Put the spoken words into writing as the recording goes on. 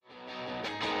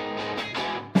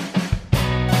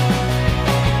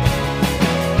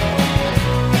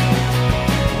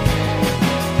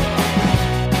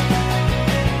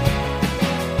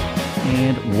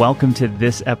Welcome to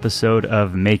this episode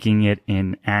of Making It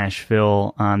in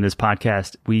Asheville. On this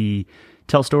podcast, we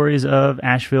tell stories of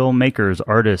Asheville makers,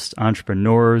 artists,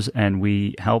 entrepreneurs, and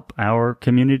we help our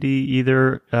community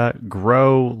either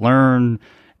grow, learn,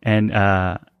 and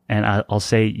I'll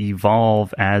say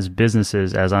evolve as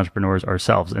businesses, as entrepreneurs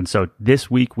ourselves. And so this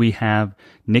week we have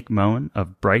Nick Moen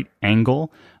of Bright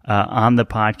Angle on the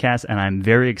podcast, and I'm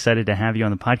very excited to have you on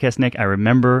the podcast, Nick. I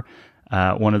remember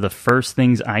one of the first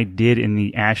things I did in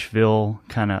the Asheville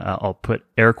kind of, I'll put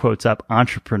air quotes up,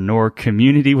 entrepreneur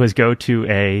community was go to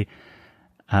a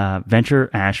Venture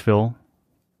Asheville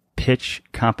pitch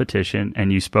competition,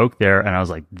 and you spoke there, and I was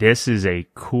like, this is a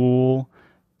cool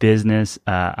business.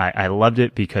 I loved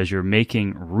it because you're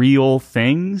making real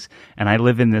things, and I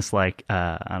live in this I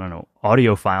don't know,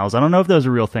 audio files. I don't know if those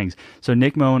are real things. So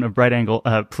Nick Moen of Bright Angle,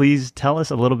 please tell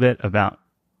us a little bit about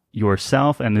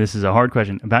yourself, and this is a hard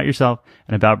question, about yourself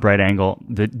and about Bright Angle,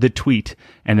 the tweet,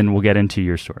 and then we'll get into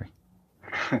your story.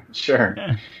 Sure.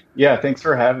 Yeah, thanks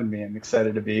for having me. I'm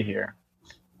excited to be here.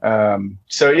 I'm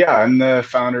the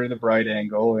founder of the Bright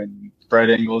Angle, and Bright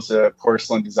Angle is a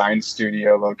porcelain design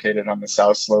studio located on the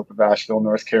south slope of Asheville,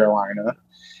 North Carolina.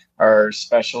 Our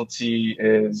specialty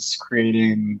is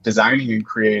designing and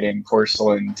creating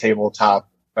porcelain tabletop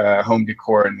home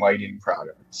decor and lighting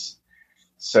products.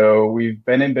 So we've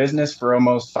been in business for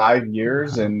almost 5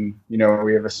 years, and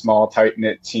we have a small,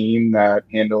 tight-knit team that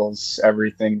handles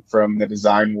everything from the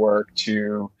design work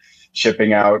to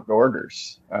shipping out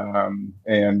orders.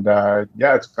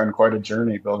 It's been quite a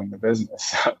journey building the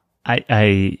business.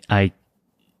 I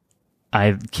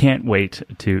can't wait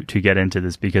to get into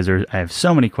this because I have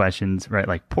so many questions, right?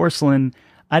 Like porcelain,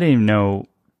 I didn't even know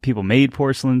people made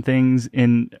porcelain things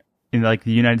in like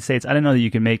the United States. I didn't know that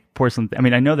you can make porcelain. I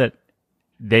mean, I know that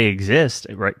they exist,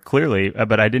 right? Clearly,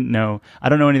 but I don't know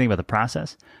anything about the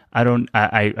process.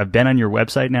 I've been on your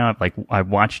website now. I've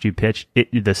watched you pitch.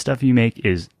 The stuff you make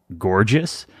is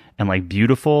gorgeous and like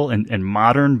beautiful and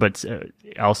modern, but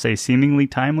I'll say seemingly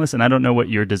timeless. And I don't know what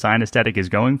your design aesthetic is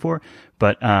going for,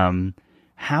 but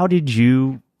how did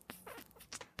you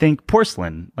think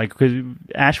porcelain? Like, because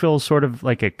Asheville is sort of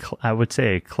like I would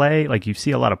say a clay. Like you see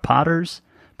a lot of potters,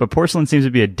 but porcelain seems to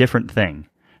be a different thing.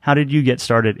 How did you get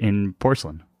started in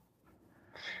porcelain?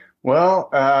 Well,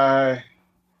 I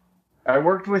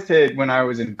worked with it when I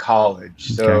was in college.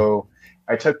 Okay. So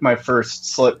I took my first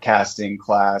slip casting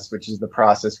class, which is the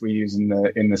process we use in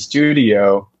the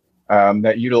studio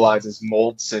that utilizes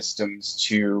mold systems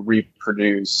to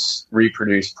reproduce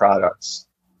products.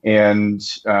 And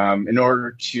in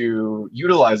order to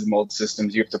utilize the mold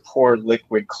systems, you have to pour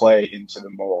liquid clay into the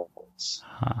molds.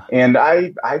 Huh. And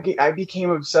I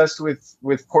became obsessed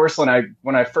with porcelain.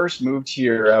 When I first moved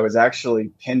here, I was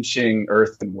actually pinching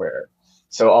earthenware.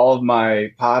 So all of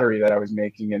my pottery that I was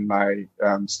making in my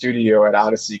studio at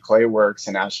Odyssey Clay Works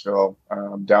in Asheville,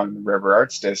 down in the River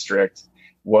Arts District,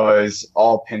 was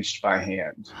all pinched by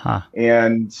hand. Huh.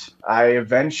 And I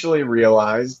eventually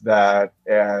realized that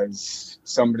as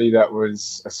somebody that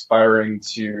was aspiring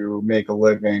to make a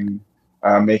living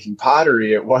making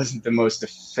pottery, it wasn't the most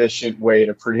efficient way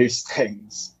to produce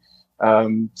things.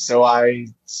 So I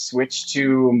switched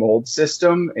to a mold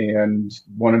system, and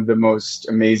one of the most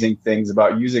amazing things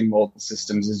about using mold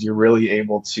systems is you're really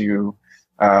able to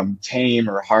tame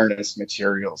or harness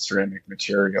ceramic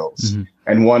materials. Mm-hmm.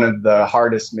 And one of the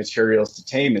hardest materials to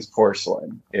tame is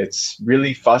porcelain. It's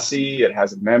really fussy. It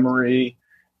has a memory.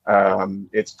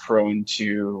 It's prone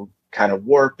to kind of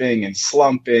warping and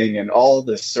slumping, and all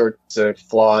the sorts of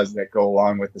flaws that go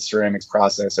along with the ceramics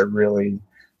process are really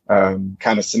kind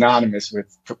of synonymous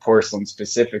with porcelain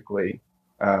specifically.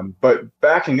 But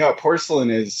backing up, porcelain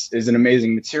is an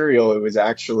amazing material. It was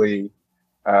actually,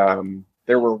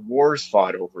 there were wars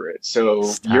fought over it.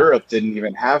 So Europe didn't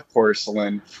even have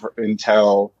porcelain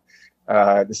until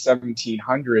the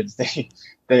 1700s.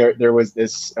 There was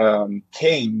this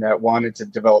king that wanted to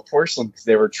develop porcelain because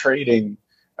they were trading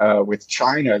with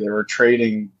China. They were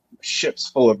trading ships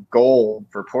full of gold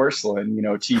for porcelain,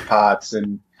 teapots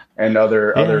and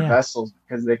other vessels,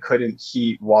 because they couldn't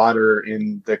heat water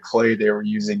in the clay they were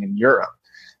using in Europe.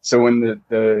 So when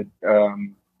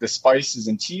the spices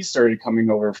and teas started coming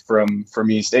over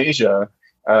from East Asia,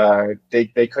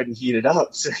 they couldn't heat it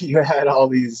up. So you had all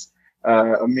these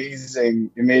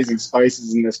amazing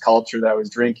spices in this culture that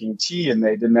was drinking tea, and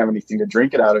they didn't have anything to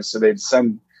drink it out of. So they'd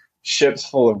send ships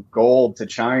full of gold to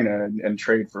China and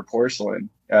trade for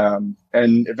porcelain. And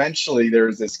eventually there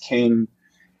was this king.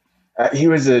 He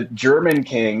was a German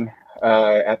king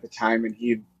at the time, and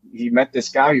he met this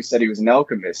guy who said he was an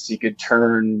alchemist. He could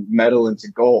turn metal into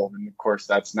gold, and of course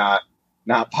that's not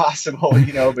not possible,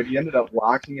 but he ended up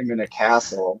locking him in a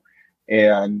castle.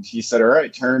 And he said, all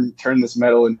right, turn this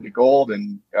metal into gold.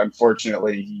 And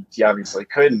unfortunately, he obviously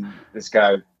couldn't. This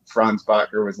guy, Franz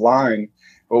Bacher, was lying.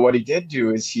 But what he did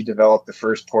do is he developed the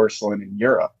first porcelain in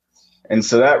Europe. And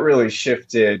so that really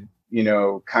shifted,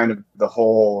 kind of the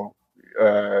whole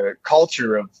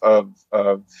culture of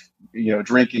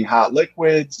drinking hot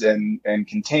liquids and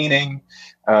containing.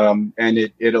 And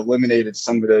it eliminated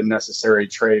some of the necessary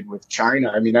trade with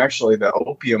China. I mean, actually, the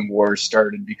Opium War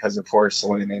started because of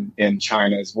porcelain in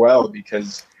China as well,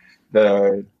 because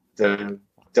the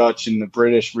Dutch and the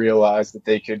British realized that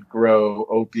they could grow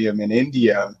opium in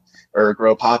India or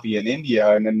grow poppy in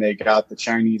India, and then they got the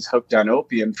Chinese hooked on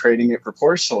opium, trading it for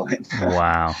porcelain.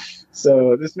 Wow.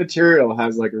 So this material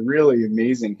has like a really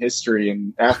amazing history.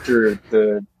 And after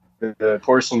the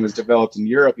porcelain was developed in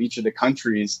Europe, each of the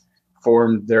countries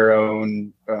formed their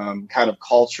own kind of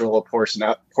cultural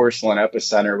porcelain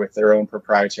epicenter with their own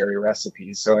proprietary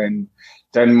recipes. So in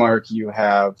Denmark, you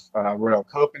have Royal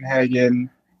Copenhagen.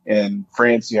 In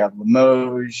France, you have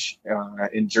Limoges.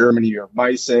 In Germany, you have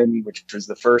Meissen, which was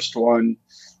the first one.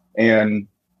 And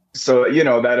so,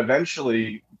 that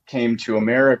eventually came to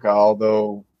America,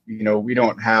 although, we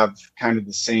don't have kind of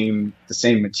the same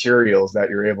materials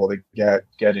that you're able to get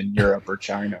in Europe or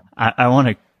China. I want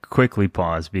to quickly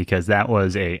pause because that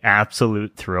was a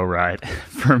absolute thrill ride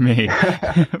for me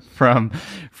from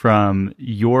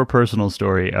your personal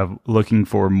story of looking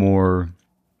for more,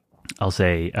 I'll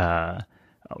say,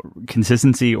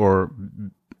 consistency or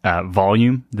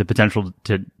volume, the potential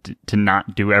to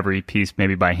not do every piece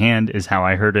maybe by hand is how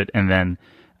I heard it, and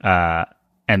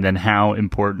then how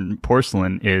important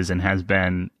porcelain is and has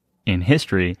been in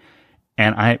history.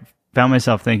 And I found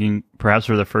myself thinking, perhaps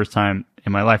for the first time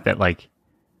in my life, that like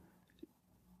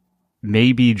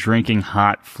maybe drinking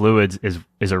hot fluids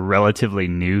is a relatively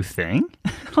new thing.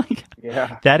 Like,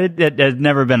 yeah, that had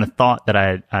never been a thought that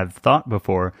I've thought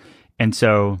before. And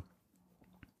so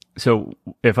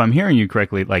if I'm hearing you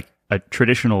correctly, like a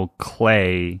traditional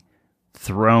clay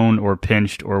thrown or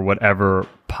pinched or whatever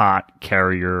pot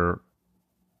carrier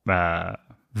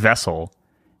vessel,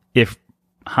 if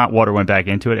hot water went back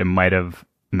into it, it might have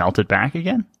melted back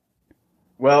again?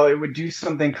 Well, it would do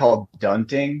something called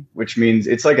dunting, which means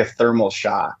it's like a thermal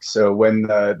shock. So when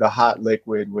the hot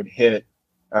liquid would hit,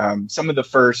 some of the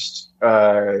first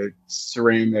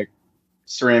ceramics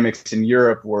in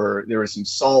Europe there was some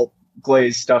salt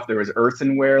glazed stuff, there was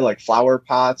earthenware like flower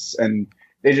pots, and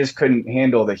they just couldn't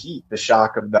handle the heat, the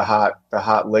shock of the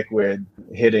hot liquid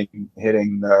hitting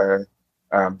the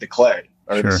clay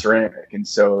or Sure. the ceramic, and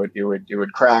so it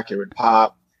would crack, it would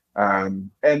pop.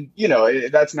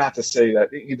 That's not to say that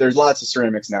there's lots of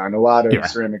ceramics now and a lot of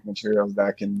ceramic materials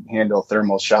that can handle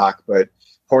thermal shock, but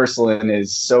porcelain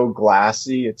is so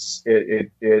glassy.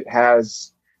 It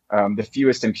has the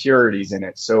fewest impurities in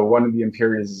it. So one of the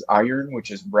impurities is iron, which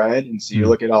is red. And so you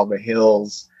look at all the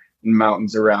hills and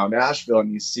mountains around Asheville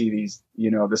and you see these,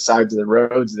 the sides of the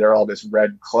roads, they're all this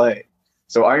red clay.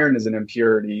 So iron is an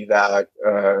impurity that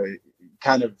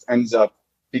kind of ends up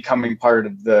becoming part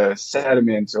of the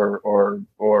sediment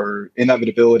or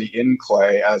inevitability in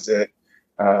clay as it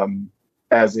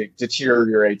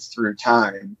deteriorates through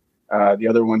time. The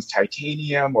other one's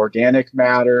titanium, organic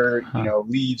matter,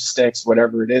 leaves, sticks,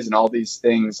 whatever it is. And all these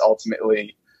things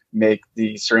ultimately make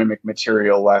the ceramic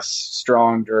material less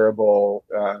strong, durable,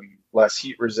 less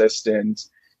heat resistant.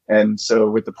 And so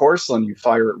with the porcelain, you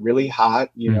fire it really hot.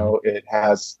 It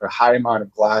has a high amount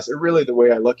of glass. Really, the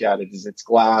way I look at it is it's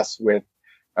glass with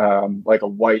like a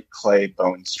white clay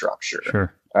bone structure.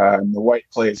 Sure. The white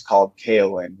clay is called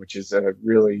kaolin, which is a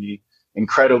really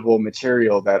incredible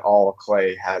material that all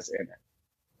clay has in it.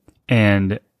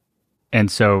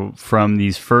 And so from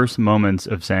these first moments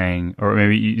of saying, or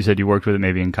maybe you said you worked with it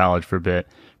maybe in college for a bit,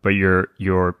 but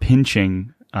you're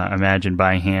pinching, imagine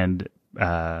by hand,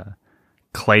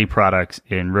 clay products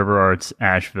in River Arts,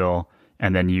 Asheville,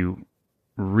 and then you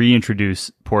reintroduce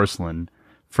porcelain.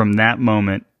 From that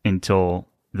moment until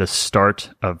the start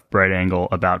of Bright Angle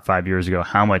about 5 years ago,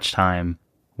 how much time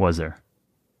was there?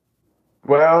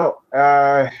 Well,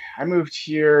 I moved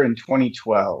here in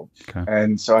 2012. Okay.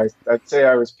 And so I'd say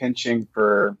I was pinching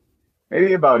for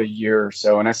maybe about a year or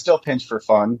so, and I still pinch for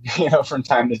fun, from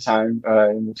time to time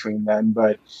in between then.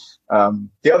 But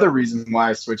the other reason why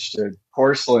I switched to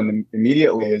porcelain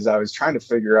immediately is I was trying to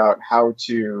figure out how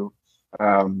to,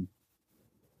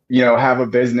 have a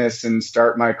business and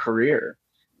start my career.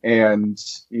 And,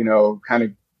 kind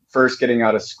of first getting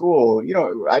out of school,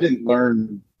 I didn't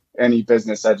learn any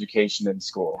business education in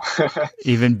school.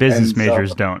 Even business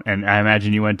majors don't. And I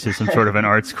imagine you went to some sort of an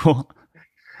art school.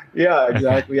 Yeah, Okay.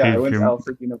 exactly. Yeah, I If went to you're,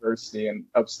 Alfred University in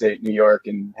upstate New York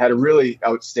and had a really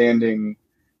outstanding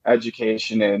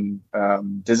education in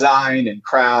design and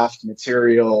craft,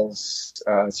 materials,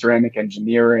 ceramic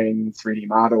engineering, 3D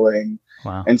modeling.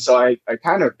 wow. And so I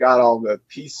kind of got all the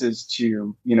pieces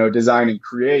to, design and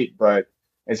create, but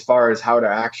as far as how to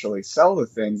actually sell the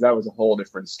things, that was a whole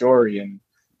different story. And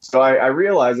so I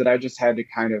realized that I just had to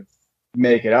kind of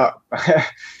make it up.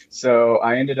 So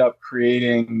I ended up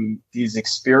creating these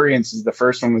experiences. The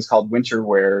first one was called Winter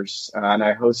Wears, and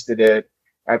I hosted it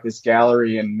at this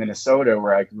gallery in Minnesota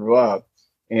where I grew up.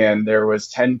 And there was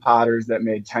 10 potters that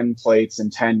made 10 plates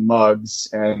and 10 mugs,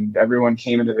 and everyone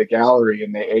came into the gallery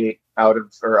and they ate out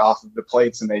of or off of the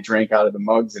plates and they drank out of the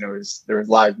mugs, and there was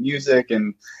live music,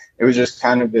 and it was just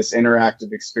kind of this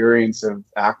interactive experience of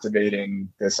activating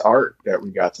this art that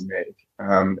we got to make,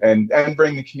 and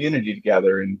bring the community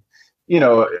together. And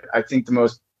I think the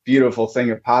most beautiful thing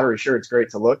of pottery, sure, it's great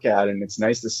to look at and it's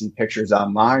nice to see pictures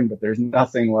online, but there's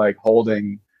nothing like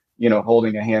holding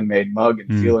a handmade mug and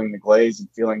Mm. feeling the glaze and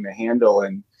feeling the handle.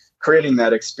 And creating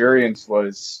that experience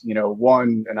was,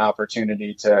 one, an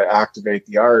opportunity to activate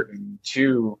the art, and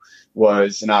two,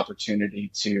 was an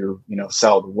opportunity to,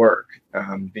 sell the work.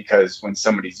 Because when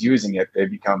somebody's using it, they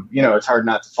become, it's hard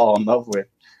not to fall in love with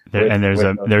And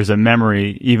with there's a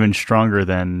memory even stronger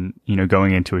than,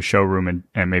 going into a showroom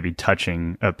and maybe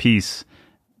touching a piece,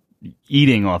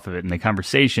 eating off of it, and the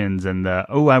conversations and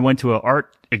I went to an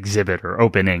art exhibit or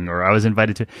opening, or I was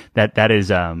invited to that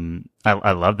is, I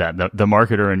love that. The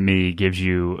marketer in me gives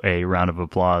you a round of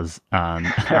applause on,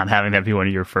 on having that be one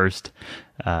of your first,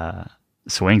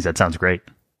 swings. That sounds great.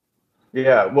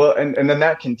 Yeah, well, and then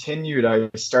that continued. I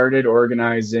started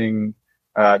organizing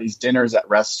these dinners at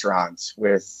restaurants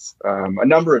with a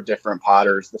number of different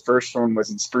potters. The first one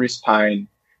was in Spruce Pine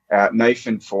at Knife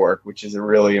and Fork, which is a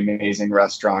really amazing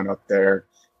restaurant up there.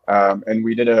 And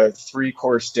we did a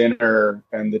three-course dinner,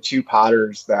 and the two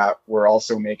potters that were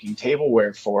also making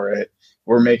tableware for it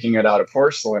were making it out of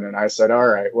porcelain. And I said, all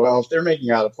right, well, if they're making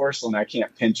it out of porcelain, I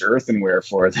can't pinch earthenware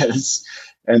for this.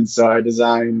 And so I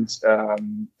designed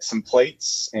some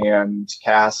plates and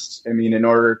cast. I mean, in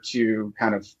order to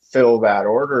kind of fill that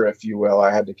order, if you will,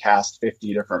 I had to cast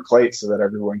 50 different plates so that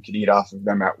everyone could eat off of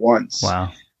them at once.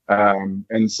 Wow.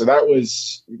 And so that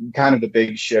was kind of the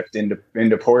big shift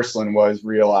into porcelain, was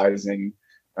realizing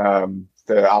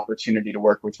the opportunity to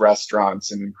work with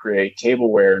restaurants and create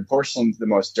tableware. And porcelain's the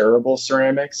most durable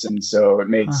ceramics, and so it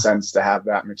made sense to have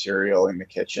that material in the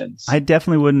kitchens. I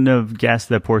definitely wouldn't have guessed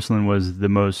that porcelain was the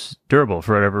most durable.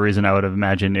 For whatever reason, I would have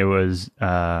imagined it was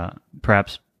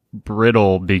perhaps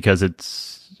brittle because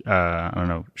it's I don't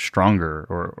know, stronger.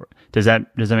 Or does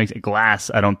that make sense?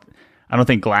 Glass? I don't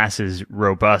think glass is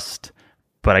robust,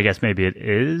 but I guess maybe it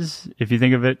is if you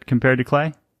think of it compared to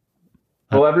clay.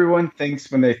 Well, everyone thinks,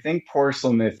 when they think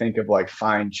porcelain, they think of like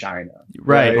fine china,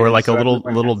 Right, or like so a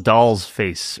everyone little has doll's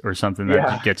face or something that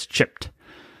yeah, gets chipped.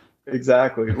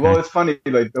 exactly. Okay. Well, it's funny,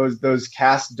 like those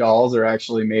cast dolls are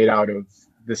actually made out of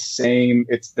the same.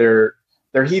 They're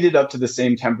heated up to the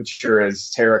same temperature as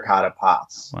terracotta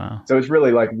pots, Wow. so it's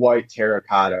really like white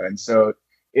terracotta. And so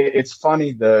it's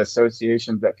funny, the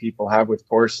associations that people have with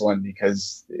porcelain,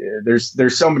 because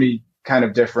there's so many kind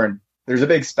of different. There's a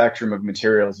big spectrum of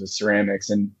materials with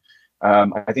ceramics, and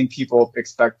I think people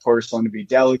expect porcelain to be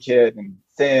delicate and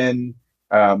thin,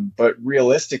 but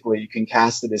realistically, you can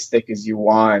cast it as thick as you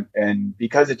want, and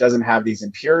because it doesn't have these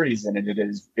impurities in it,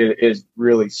 it is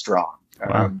really strong.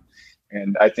 Wow.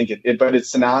 And I think but it's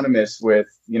synonymous with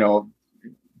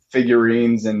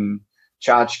figurines and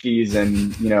tchotchkes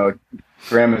and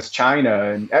grandma's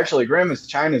china. And actually, grandma's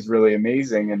china is really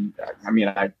amazing. And I mean,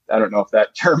 I don't know if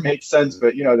that term makes sense,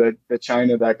 but the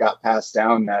china that got passed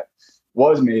down that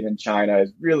was made in China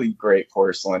is really great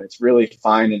porcelain. It's really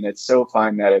fine, and it's so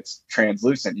fine that it's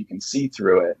translucent. You can see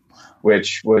through it,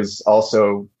 which was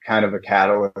also kind of a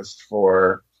catalyst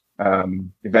for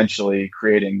eventually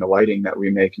creating the lighting that we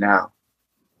make now.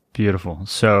 Beautiful.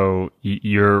 So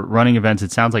you're running events.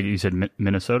 It sounds like you said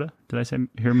Minnesota. Did I say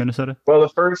here in Minnesota? Well, the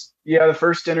first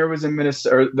dinner was in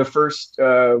Minnesota. Or the first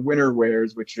Winter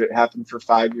Wears, which happened for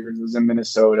 5 years, was in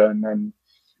Minnesota, and then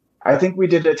I think we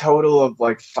did a total of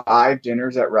like 5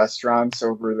 dinners at restaurants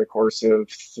over the course of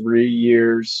 3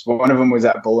 years. One of them was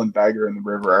at Bull and Beggar in the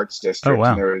River Arts District, Oh, wow.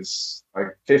 and there was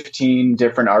like 15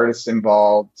 different artists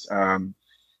involved.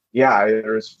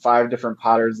 There was 5 different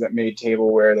potters that made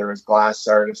tableware. There was glass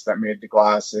artists that made the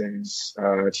glasses.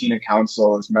 Tina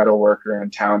Council is metal worker in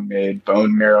town, made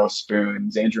bone marrow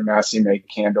spoons. Andrew Massey made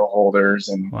candle holders,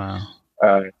 and Wow.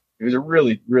 it was a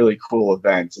really, really cool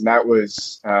event. And that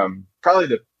was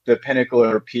probably the pinnacle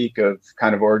or peak of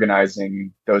kind of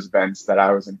organizing those events that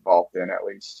I was involved in, at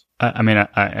least. I mean,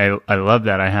 I love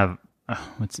that. I have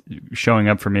what's showing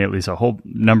up for me, at least, a whole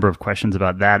number of questions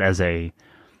about that as a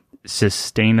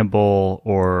sustainable,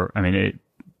 or I mean,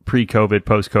 pre-COVID,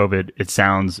 post-COVID, it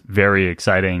sounds very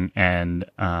exciting, and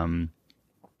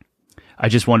I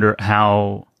just wonder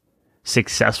how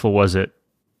successful was it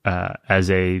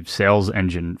as a sales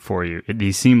engine for you?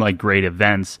 These seem like great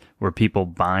events. Were people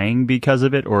buying because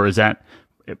of it, or is that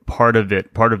part of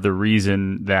it? Part of the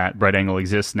reason that Bright Angle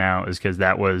exists now is because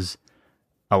that was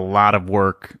a lot of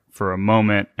work for a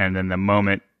moment, and then the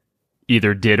moment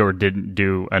either did or didn't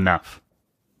do enough.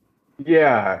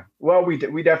 Yeah, well,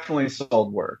 we definitely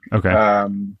sold work. Okay.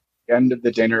 End of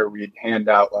the dinner, we'd hand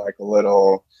out like a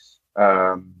little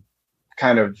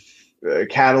kind of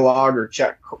catalog or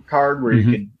check card where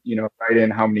you could, write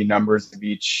in how many numbers of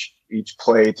each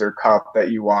plate or cup that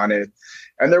you wanted.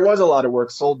 And there was a lot of work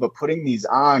sold, but putting these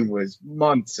on was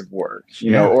months of work,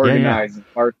 organizing,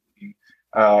 marketing.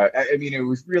 I mean, it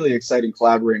was really exciting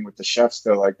collaborating with the chefs,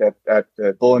 though. Like that at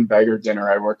the Bull and Beggar dinner,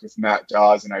 I worked with Matt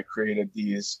Dawes, and I created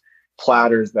these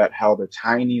platters that held a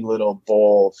tiny little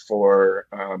bowl for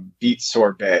beet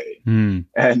sorbet. And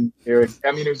it was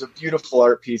a beautiful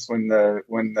art piece. When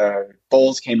the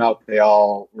bowls came out, they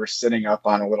all were sitting up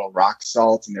on a little rock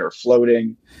salt and they were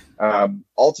floating.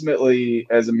 Ultimately,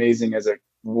 as amazing as it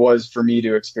was for me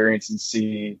to experience and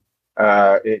see,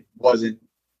 it wasn't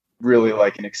really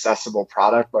like an accessible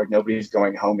product. Like nobody's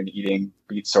going home and eating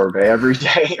beet sorbet every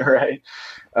day, right?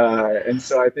 And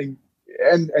so I think,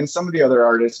 and some of the other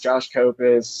artists, Josh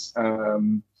Kopis,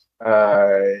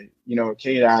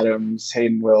 Kate Adams,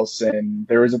 Hayden Wilson,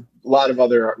 there was a lot of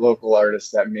other local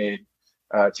artists that made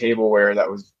tableware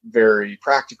that was very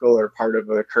practical or part of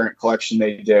a current collection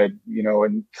they did,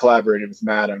 and collaborated with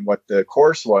Matt on what the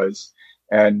course was.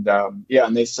 And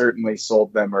and they certainly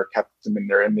sold them or kept them in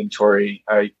their inventory.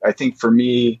 I think for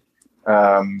me,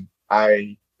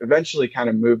 I eventually kind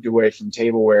of moved away from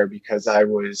tableware because I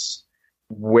was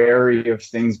wary of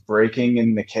things breaking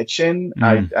in the kitchen.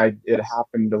 It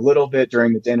happened a little bit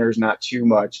during the dinners, not too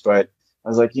much, but I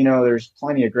was like, there's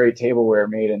plenty of great tableware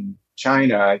made in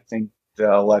China. I think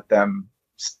they'll let them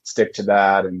stick to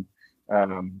that.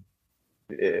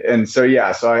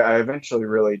 So I eventually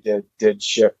really did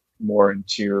shift more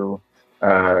into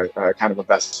kind of a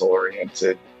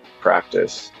vessel-oriented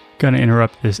practice. Going to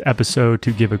interrupt this episode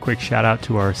to give a quick shout out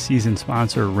to our season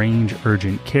sponsor, Range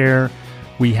Urgent Care.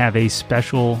 We have a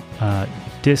special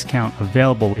discount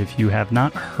available. If you have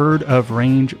not heard of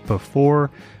Range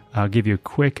before, I'll give you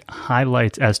quick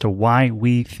highlights as to why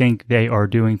we think they are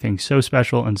doing things so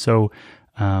special and so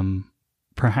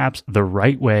perhaps the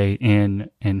right way in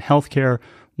healthcare.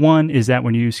 One is that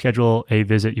when you schedule a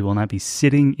visit, you will not be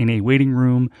sitting in a waiting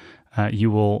room. You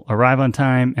will arrive on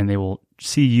time and they will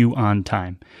see you on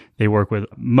time. They work with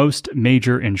most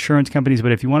major insurance companies,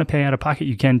 but if you want to pay out of pocket,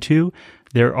 you can too.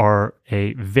 There are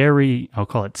a very, I'll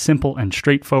call it simple and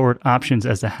straightforward options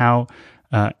as to how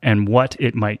and what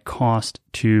it might cost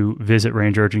to visit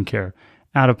Range Urgent Care.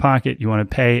 Out of pocket, you want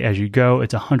to pay as you go.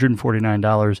 It's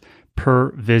 $149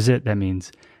 per visit. That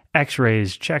means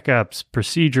x-rays, checkups,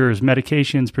 procedures,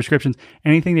 medications, prescriptions,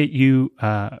 anything that you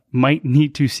might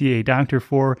need to see a doctor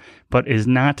for, but is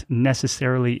not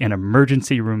necessarily an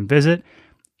emergency room visit.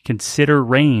 Consider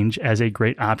Range as a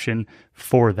great option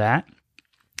for that.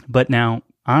 But now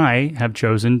I have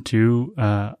chosen to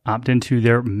opt into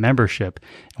their membership.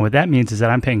 And what that means is that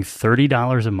I'm paying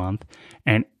 $30 a month,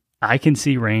 and I can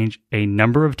see Range a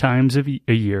number of times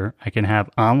a year. I can have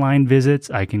online visits.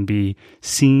 I can be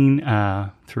seen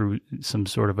through some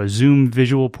sort of a Zoom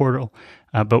visual portal.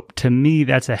 But to me,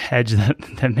 that's a hedge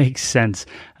that makes sense.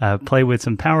 Play with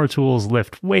some power tools,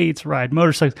 lift weights, ride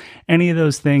motorcycles, any of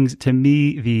those things. To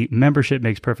me, the membership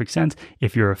makes perfect sense.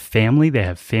 If you're a family, they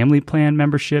have family plan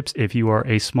memberships. If you are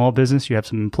a small business, you have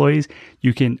some employees,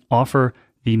 you can offer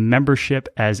the membership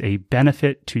as a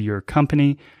benefit to your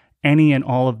company. Any and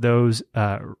all of those,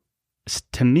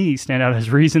 to me, stand out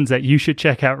as reasons that you should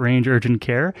check out Range Urgent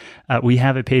Care. We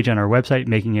have a page on our website,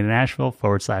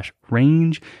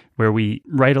 makingitinashville/Range, where we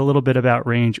write a little bit about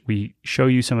Range. We show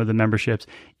you some of the memberships.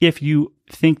 If you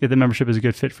think that the membership is a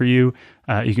good fit for you,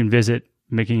 you can visit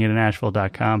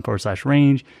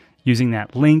makingitinashville.com/Range. Using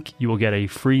that link, you will get a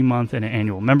free month and an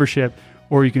annual membership,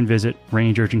 or you can visit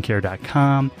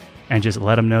rangeurgentcare.com and just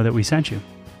let them know that we sent you.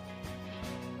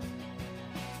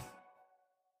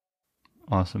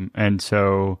 Awesome. And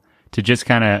so to just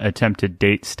kind of attempt to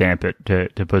date stamp it, to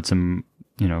put some,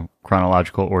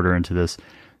 chronological order into this,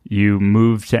 you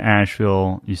moved to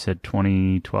Asheville, you said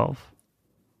 2012?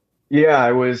 Yeah,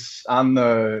 I was on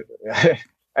the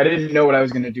I didn't know what I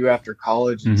was going to do after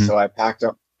college, and Hmm. so I packed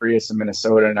up Prius in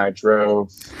Minnesota and I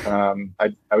drove.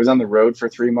 I was on the road for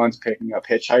 3 months picking up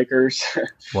hitchhikers,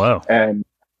 Whoa. and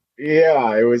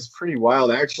yeah, it was pretty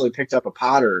wild. I actually picked up a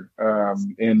potter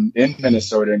in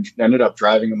Minnesota and ended up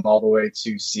driving him all the way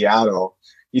to Seattle.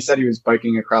 He said he was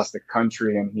biking across the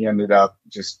country, and he ended up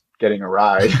just getting a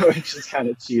ride, which is kind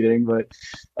of cheating. But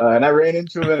and I ran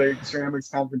into him at a ceramics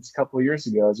conference a couple of years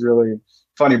ago. It was really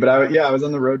funny. But I was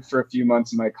on the road for a few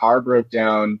months, and my car broke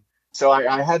down. So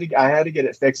I had to get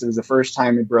it fixed. It was the first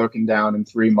time it broken down in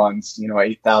 3 months.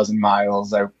 8,000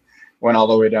 miles. I went all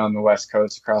the way down the West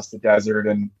Coast across the desert,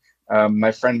 and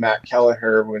my friend Matt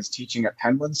Kelleher was teaching at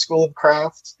Penland School of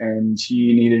Craft, and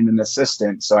he needed an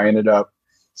assistant. So I ended up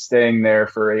staying there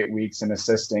for 8 weeks and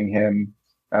assisting him.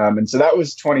 And so that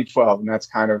was 2012, and that's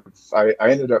kind of I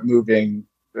ended up moving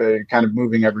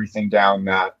everything down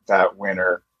that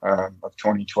winter of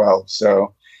 2012.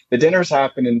 So the dinners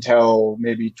happened until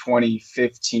maybe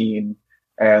 2015,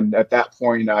 and at that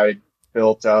point I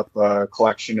built up a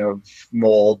collection of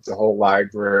molds, a whole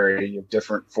library of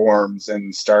different forms,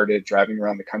 and started driving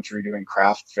around the country doing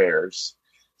craft fairs.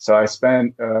 So I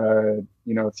spent,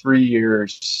 3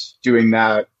 years doing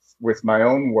that with my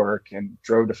own work and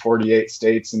drove to 48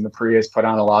 states in the Prius, put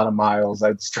on a lot of miles.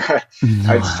 I'd strap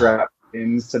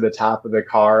pins to the top of the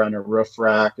car on a roof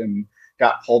rack and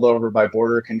got pulled over by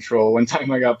border control. One time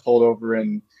I got pulled over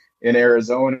in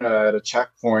Arizona at a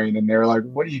checkpoint, and they were like,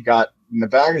 "What do you got in the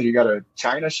bag? You got a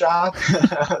China shop?"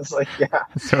 I was like, "Yeah,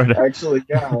 Sort of. actually,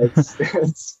 yeah,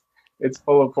 it's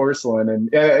full of porcelain."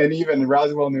 And even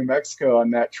Roswell, New Mexico, on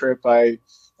that trip, I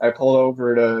pulled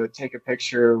over to take a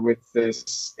picture with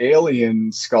this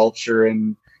alien sculpture,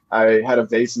 and I had a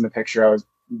vase in the picture. I was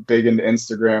big into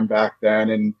Instagram back then,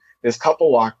 and this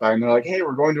couple walked by and they're like, "Hey,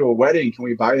 we're going to a wedding. Can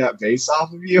we buy that vase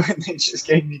off of you?" And they just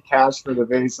gave me cash for the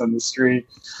vase on the street,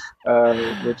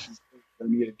 which is I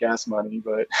needed gas money,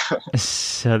 but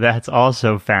So that's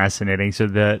also fascinating. So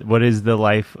what is the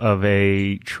life of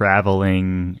a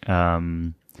traveling uh,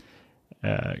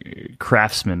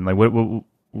 craftsman? Like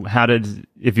how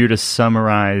if you were to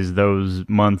summarize those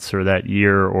months or that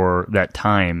year or that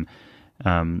time,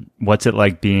 what's it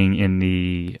like being in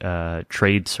the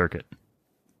trade circuit?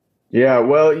 yeah,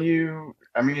 well,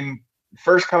 I mean,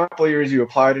 first couple of years you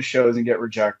apply to shows and get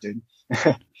rejected.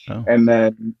 Oh, And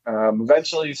then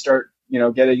eventually you start,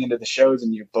 getting into the shows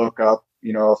and you book up,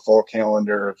 a full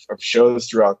calendar of shows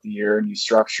throughout the year, and you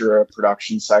structure a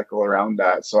production cycle around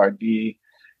that. So I'd be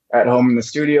at home in the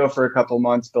studio for a couple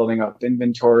months building up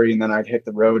inventory, and then I'd hit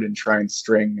the road and try and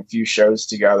string a few shows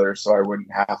together so I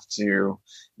wouldn't have to,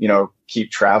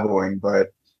 keep traveling.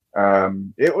 But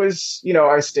it was,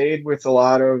 I stayed with a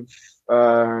lot of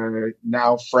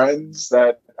now friends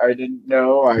that I didn't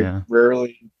know. I yeah.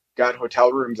 rarely got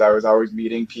hotel rooms. I was always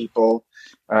meeting people.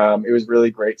 It was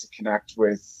really great to connect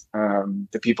with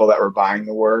the people that were buying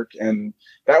the work. And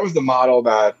that was the model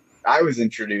that I was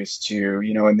introduced to,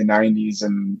 in the 90s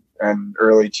and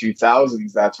early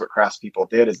 2000s. That's what craftspeople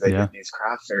did, is they Yeah. did these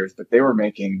craft fairs, but they were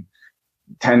making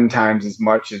 10 times as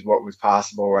much as what was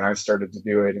possible when I started to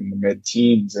do it in the mid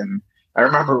teens. And I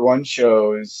remember one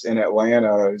show is in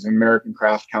Atlanta. It was an American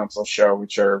Craft Council show,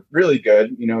 which are really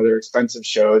good. They're expensive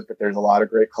shows, but there's a lot of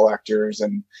great collectors.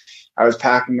 And I was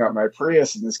packing up my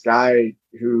Prius, and this guy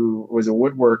who was a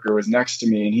woodworker was next to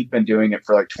me, and he'd been doing it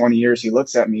for like 20 years. He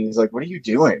looks at me, he's like, "What are you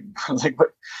doing?" I was like,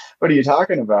 what are you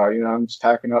talking about? I'm just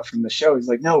packing up from the show. He's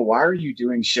like, "No, why are you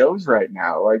doing shows right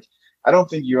now? Like, I don't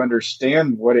think you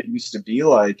understand what it used to be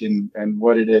like and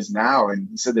what it is now." And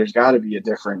he said, "There's got to be a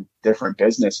different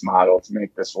business model to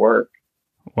make this work."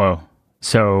 Whoa.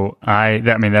 So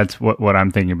that's what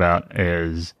I'm thinking about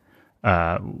is,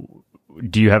 uh,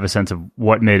 do you have a sense of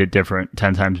what made it different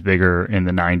 10 times bigger in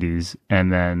the 90s?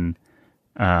 And then,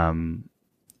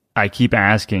 I keep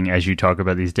asking as you talk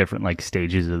about these different like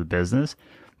stages of the business,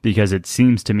 because it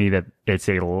seems to me that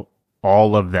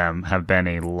all of them have been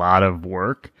a lot of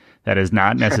work that is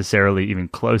not necessarily even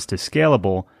close to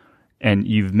scalable. And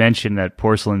you've mentioned that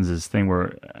porcelain's this thing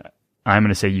where I'm going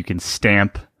to say you can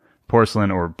stamp porcelain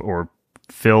or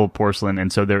fill porcelain.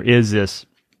 And so there is this,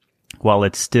 while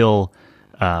it's still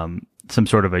some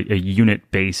sort of a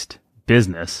unit-based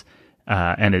business,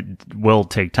 and it will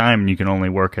take time, and you can only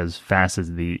work as fast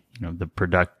as the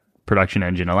production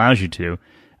engine allows you to.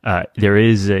 There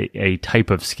is a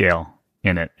type of scale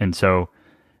in it, and so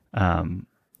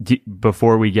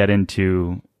before we get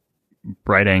into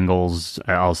bright angles,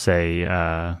 I'll say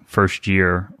first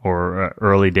year or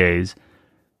early days,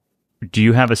 do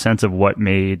you have a sense of what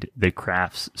made the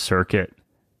crafts circuit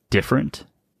different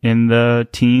in the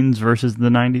teens versus the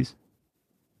 90s?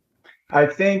 I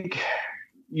think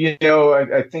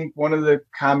I think one of the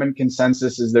common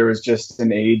consensus is there was just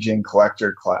an aging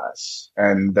collector class,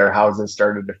 and their houses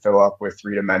started to fill up with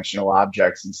three-dimensional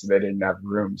objects, and so they didn't have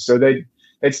room. So they'd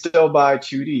still buy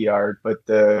 2D art, but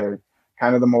the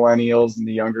kind of the millennials and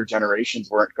the younger generations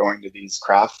weren't going to these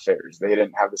craft fairs. They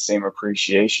didn't have the same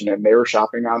appreciation, and they were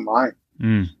shopping online,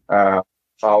 uh,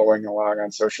 following along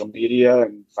on social media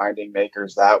and finding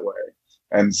makers that way.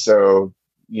 And so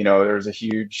there's a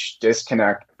huge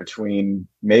disconnect between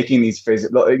making these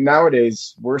physical. Like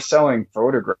nowadays, we're selling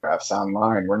photographs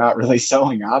online. We're not really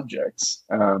selling objects.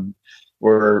 I'm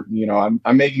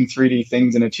making 3D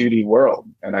things in a 2D world,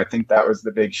 and I think that was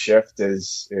the big shift.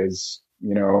 Is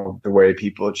the way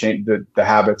people change the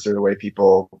habits, or the way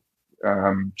people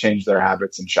change their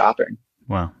habits in shopping.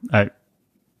 Wow,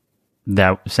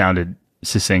 that sounded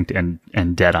succinct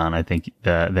and dead on. I think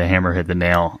the hammer hit the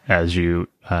nail as you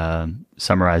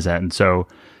summarize that. And so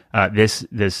this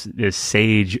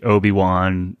sage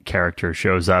Obi-Wan character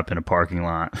shows up in a parking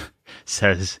lot,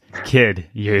 says, "Kid,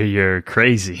 you're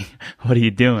crazy. What are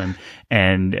you doing?"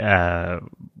 And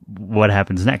what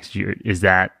happens next? Is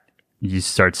that you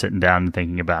start sitting down and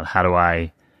thinking about how do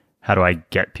I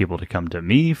get people to come to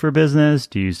me for business?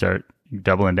 Do you start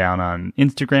doubling down on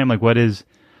Instagram? Like,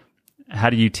 how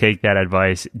do you take that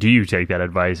advice? Do you take that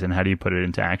advice, and how do you put it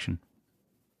into action?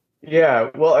 Yeah,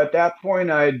 well, at that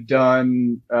point, I'd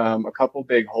done a couple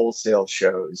big wholesale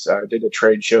shows. I did a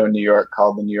trade show in New York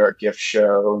called the New York Gift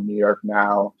Show, New York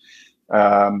Now.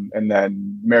 And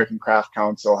then American Craft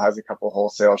Council has a couple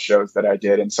wholesale shows that I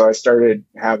did. And so I started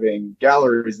having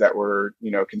galleries that were,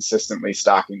 consistently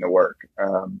stocking the work.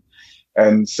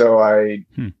 And so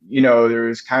there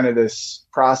was kind of this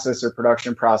process or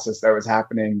production process that was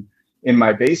happening in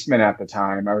my basement at the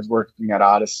time. I was working at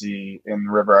Odyssey in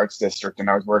the River Arts District,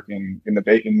 and I was working in the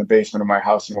basement of my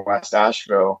house in West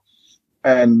Asheville.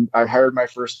 And I hired my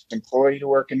first employee to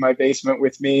work in my basement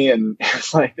with me. And it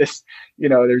was like this,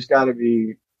 there's got to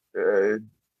be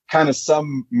kind of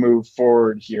some move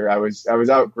forward here. I was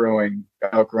outgrowing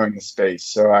the space.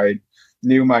 So I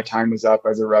knew my time was up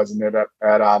as a resident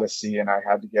at Odyssey, and I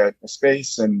had to get a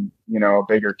space and, a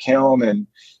bigger kiln.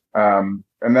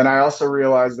 And then I also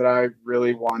realized that I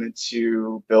really wanted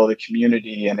to build a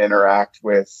community and interact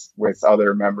with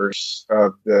other members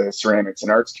of the ceramics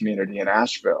and arts community in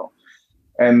Asheville.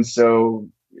 And so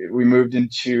we moved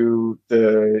into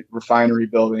the refinery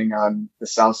building on the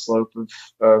south slope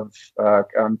of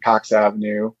Cox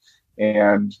Avenue,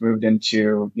 and moved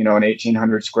into, an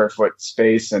 1,800 square foot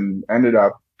space, and ended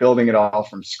up building it all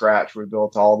from scratch. We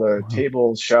built all the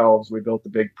tables, shelves. We built the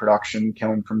big production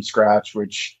kiln from scratch,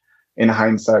 which in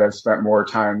hindsight, I've spent more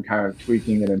time kind of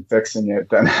tweaking it and fixing it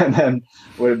than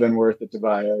would have been worth it to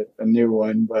buy a new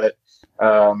one. But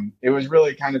it was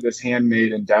really kind of this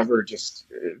handmade endeavor, just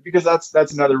because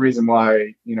that's another reason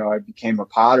why, I became a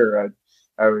potter.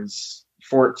 I was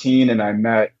 14 and I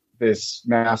met this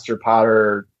master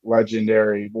potter,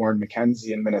 legendary Warren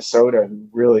McKenzie in Minnesota, who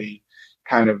really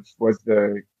kind of was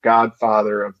the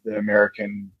godfather of the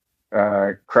American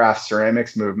craft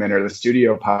ceramics movement, or the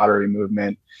studio pottery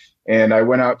movement. And I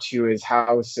went out to his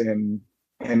house in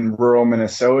rural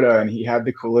Minnesota, and he had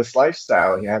the coolest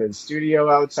lifestyle. He had his studio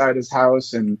outside his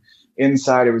house, and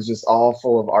inside it was just all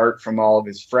full of art from all of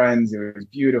his friends. It was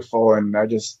beautiful. And I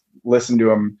just listened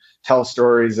to him tell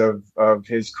stories of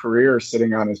his career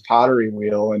sitting on his pottery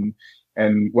wheel.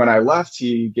 And when I left,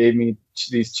 he gave me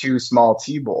these two small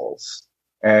tea bowls.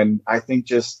 And I think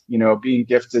just, being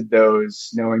gifted those,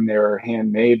 knowing they were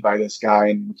handmade by this guy,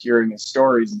 and hearing his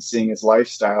stories and seeing his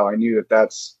lifestyle, I knew that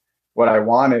that's what I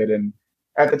wanted. And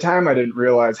at the time, I didn't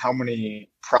realize how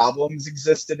many problems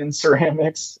existed in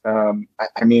ceramics.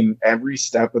 I mean, every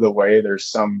step of the way, there's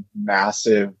some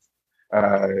massive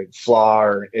flaw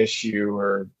or issue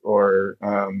or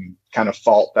kind of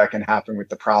fault that can happen with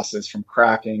the process, from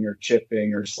cracking or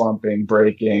chipping or slumping,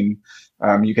 breaking.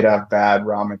 You could have bad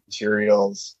raw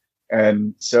materials.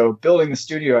 And so building the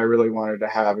studio, I really wanted to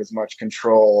have as much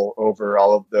control over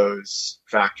all of those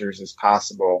factors as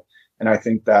possible. And I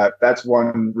think that that's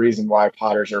one reason why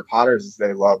potters are potters, is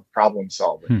they love problem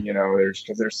solving.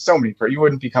 There's so many, you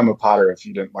wouldn't become a potter if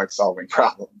you didn't like solving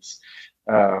problems.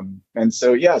 And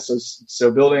so,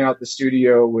 so building out the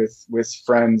studio with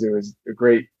friends, it was a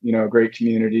great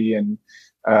community. And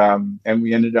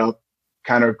we ended up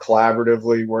kind of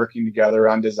collaboratively working together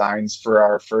on designs for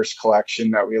our first collection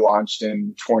that we launched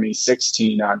in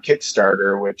 2016 on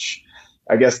Kickstarter, which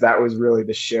I guess that was really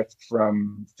the shift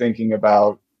from thinking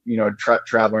about,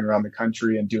 traveling around the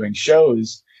country and doing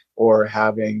shows, or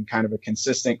having kind of a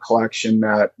consistent collection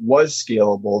that was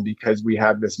scalable, because we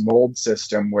had this mold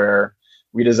system where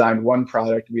we designed one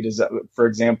product. We designed, for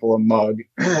example, a mug,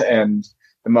 and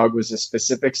the mug was a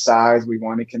specific size. We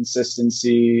wanted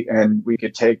consistency, and we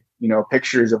could take,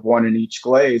 pictures of one in each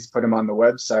glaze, put them on the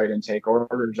website, and take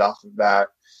orders off of that.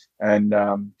 And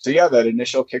so yeah, that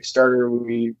initial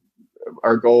Kickstarter,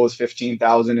 our goal was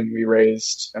 15,000, and we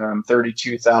raised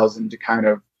 32,000 to kind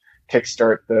of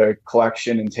kickstart the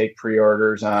collection and take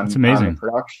pre-orders on the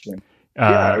production.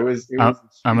 Yeah, it was.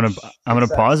 I'm gonna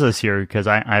pause us here because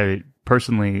I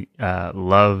personally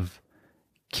love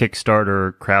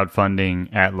Kickstarter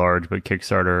crowdfunding at large, but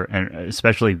Kickstarter, and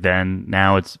especially then,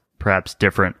 now it's perhaps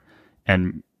different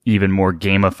and even more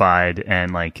gamified,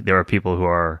 and like there are people who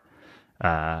are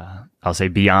I'll say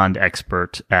beyond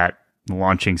expert at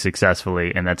launching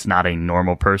successfully, and that's not a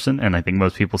normal person. And I think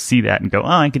most people see that and go, oh,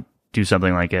 I could do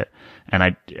something like it. And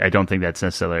I don't think that's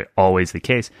necessarily always the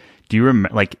case. Do you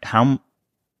remember like how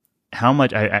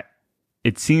much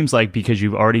it seems like, because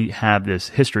you already have this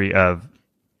history of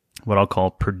what I'll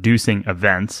call producing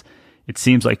events, it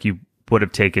seems like you would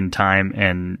have taken time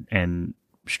and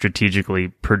strategically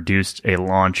produced a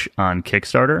launch on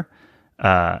Kickstarter,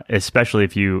 especially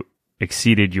if you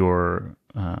exceeded your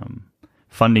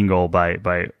funding goal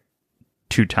by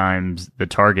 2 times the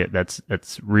target.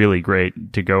 That's really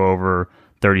great. To go over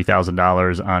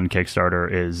 $30,000 on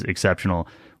Kickstarter is exceptional.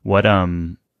 What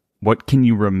can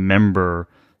you remember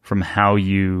from how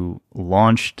you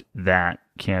launched that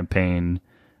campaign?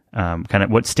 Kind of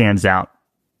what stands out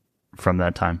from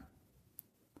that time?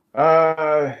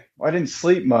 I didn't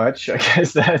sleep much. I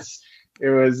guess it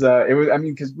was, I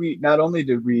mean, because we not only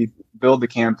did we build the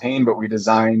campaign, but we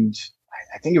designed,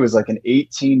 I think it was like an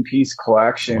 18-piece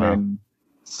collection in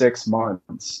 6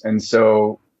 months. And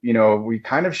so, we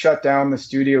kind of shut down the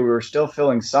studio. We were still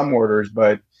filling some orders,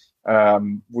 but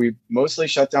we mostly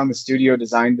shut down the studio,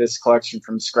 designed this collection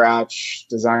from scratch,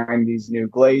 designed these new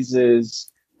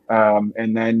glazes,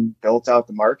 and then built out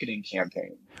the marketing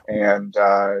campaign. And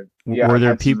were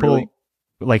there people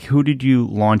like, who did you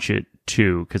launch it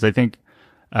to? Because I think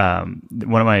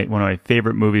one of my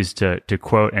favorite movies to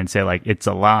quote and say like it's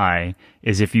a lie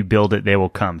is "If you build it, they will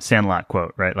come." Sandlot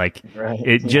quote, right? Like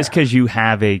just because you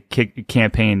have a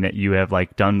campaign that you have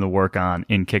like done the work on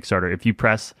in Kickstarter, if you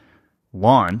press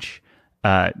launch,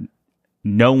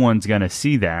 no one's going to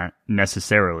see that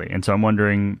necessarily. And so I'm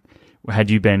wondering, had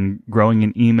you been growing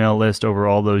an email list over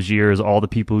all those years, all the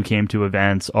people who came to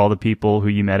events, all the people who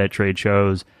you met at trade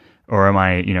shows, or am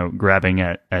I, grabbing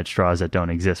at straws that don't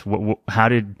exist? How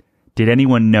did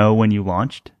anyone know when you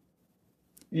launched?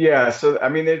 Yeah. So, I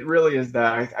mean, it really is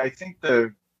that. I think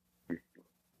the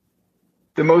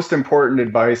most important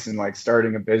advice in like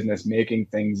starting a business, making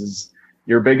things, is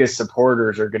your biggest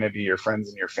supporters are going to be your friends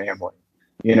and your family,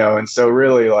 and so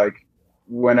really like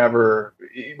when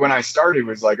I started, it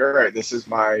was like, all right, this is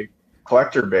my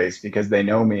collector base because they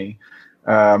know me.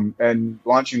 And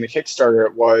launching the Kickstarter,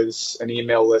 it was an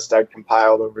email list I'd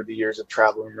compiled over the years of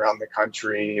traveling around the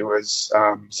country. It was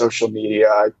social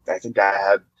media. I think I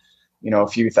had, a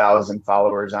few thousand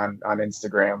followers on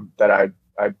Instagram that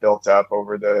I built up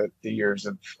over the years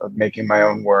of making my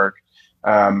own work.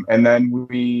 And then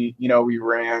we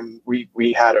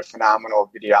had a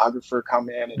phenomenal videographer come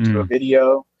in and do a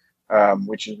video,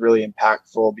 which is really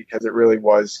impactful because it really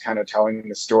was kind of telling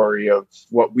the story of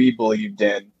what we believed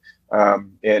in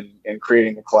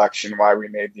creating the collection, why we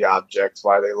made the objects,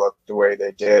 why they looked the way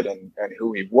they did, and who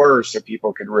we were, so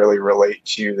people could really relate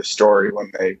to the story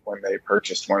when they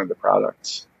purchased one of the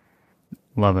products.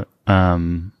 Love it.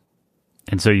 And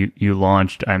so you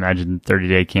launched, I imagine,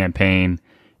 30-day campaign,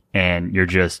 and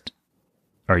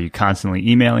are you constantly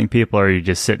emailing people, or are you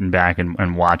just sitting back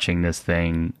and watching this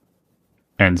thing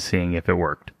and seeing if it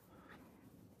worked?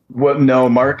 Well, no,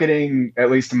 marketing,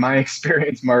 at least in my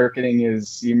experience, marketing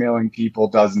is emailing people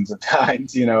dozens of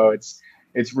times.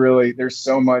 It's really, there's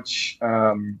so much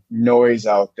noise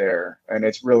out there, and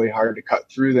it's really hard to cut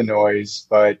through the noise.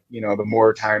 But, the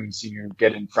more times you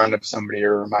get in front of somebody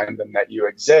or remind them that you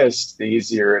exist, the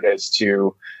easier it is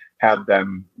to have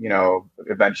them,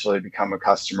 eventually become a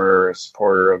customer or a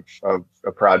supporter of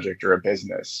a project or a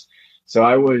business. So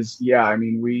it was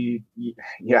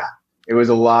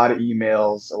a lot of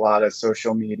emails, a lot of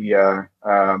social media,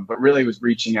 but really was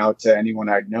reaching out to anyone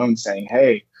I'd known saying,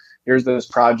 hey, here's this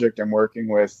project I'm working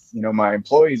with, my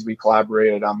employees. We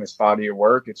collaborated on this body of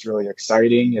work. It's really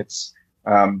exciting. It's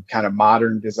kind of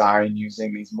modern design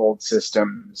using these mold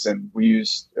systems. And we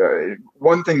used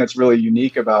one thing that's really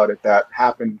unique about it that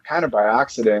happened kind of by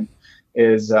accident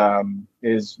is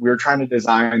we were trying to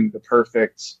design the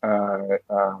perfect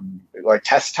like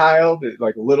test tile,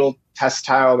 like a little test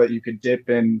tile that you could dip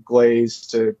in glaze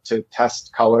to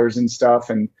test colors and stuff.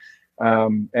 And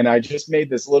And I just made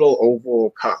this little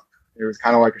oval cup. It was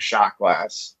kind of like a shot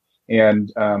glass.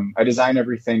 And I designed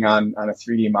everything on a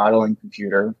 3D modeling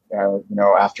computer.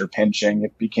 After pinching,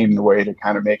 it became the way to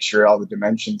kind of make sure all the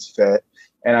dimensions fit.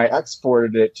 And I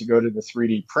exported it to go to the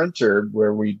 3D printer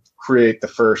where we create the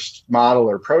first model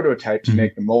or prototype to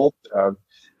make the mold of.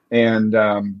 And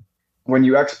when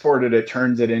you export it, it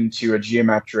turns it into a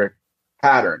geometric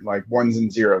pattern, like ones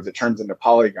and zeros. It turns into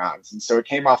polygons. And so it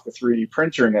came off the 3D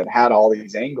printer and it had all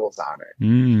these angles on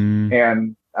it.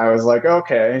 And I was like,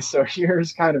 okay, so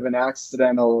here's kind of an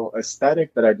accidental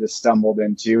aesthetic that I just stumbled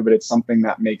into, but it's something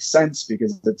that makes sense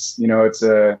because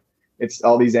it's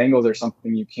all these angles are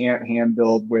something you can't hand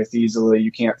build with easily,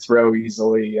 you can't throw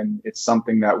easily, and it's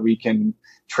something that we can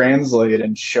translate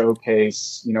and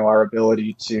showcase, our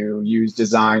ability to use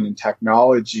design and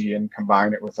technology and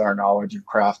combine it with our knowledge of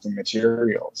craft and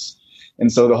materials.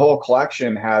 And so the whole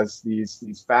collection has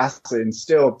these facets, and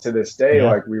still to this day,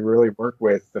 like we really work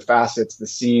with the facets, the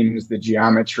seams, the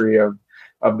geometry of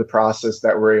the process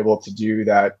that we're able to do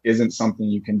that isn't something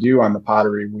you can do on the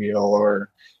pottery wheel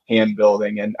or hand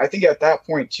building. And I think at that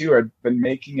point too, I'd been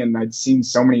making and I'd seen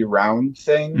so many round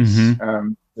things,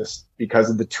 just because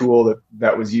of the tool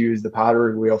that was used, the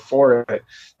pottery wheel for it. And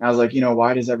I was like,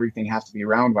 why does everything have to be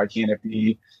round? Why can't it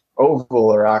be oval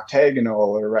or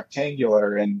octagonal or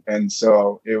rectangular? And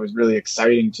so it was really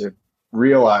exciting to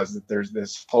realize that there's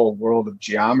this whole world of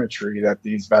geometry that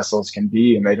these vessels can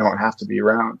be, and they don't have to be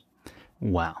round.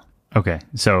 Wow. Okay.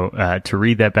 So to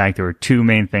read that back, there were two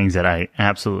main things that I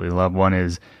absolutely love. One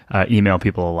is email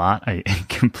people a lot. I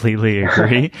completely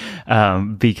agree,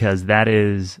 because that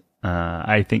is,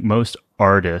 I think most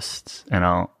artists, and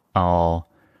I'll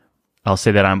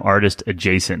say that I'm artist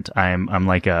adjacent. I'm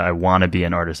like I want to be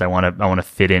an artist. I want to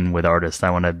fit in with artists. I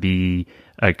want to be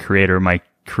a creator. My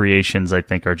creations, I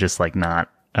think, are just like not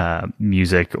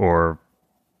music or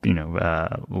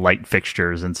light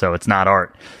fixtures, and so it's not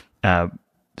art.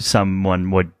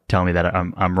 Someone would tell me that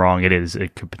I'm wrong. It is.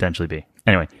 It could potentially be.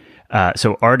 Anyway,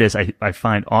 so artists, I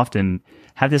find often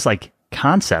have this like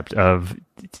concept of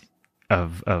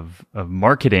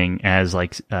marketing as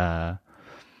like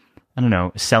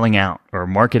selling out, or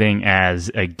marketing as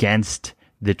against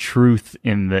the truth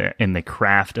in the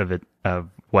craft of it, of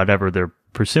whatever they're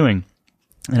pursuing.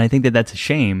 And I think that that's a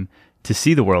shame to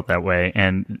see the world that way.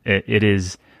 And it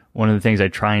is one of the things I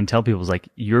try and tell people is like,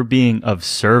 you're being of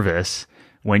service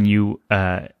when you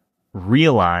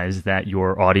realize that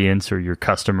your audience or your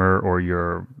customer or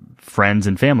your friends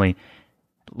and family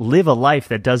live a life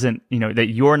that doesn't, that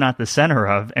you're not the center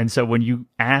of. And so when you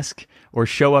ask or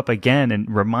show up again and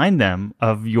remind them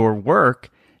of your work,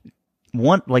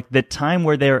 like the time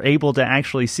where they're able to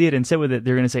actually see it and sit with it,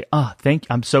 they're going to say, "Oh,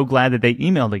 I'm so glad that they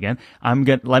emailed again.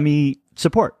 Let me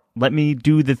support. Let me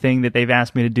do the thing that they've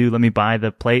asked me to do. Let me buy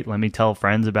the plate. Let me tell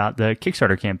friends about the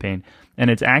Kickstarter campaign." And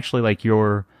it's actually like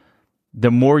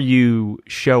the more you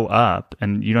show up,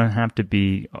 and you don't have to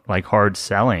be like hard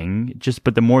selling,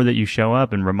 but the more that you show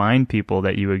up and remind people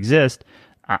that you exist,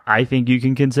 I think you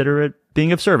can consider it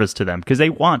being of service to them, because they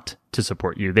want to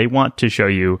support you. They want to show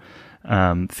you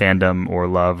fandom or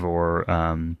love or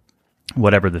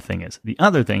whatever the thing is. The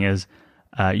other thing is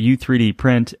you 3D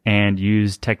print and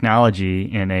use technology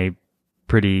in a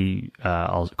pretty,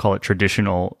 I'll call it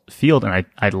traditional field. And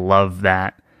I love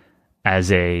that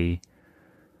as a,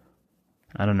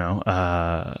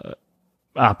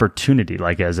 opportunity.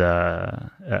 Like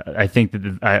I think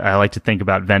that I like to think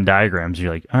about Venn diagrams.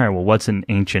 You're like, all right, well, what's an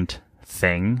ancient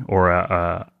thing or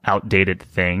a outdated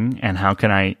thing? And how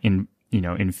can I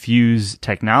infuse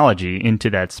technology into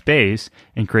that space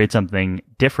and create something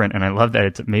different? And I love that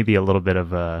it's maybe a little bit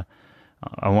of I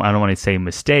don't want to say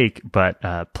mistake,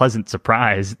 but pleasant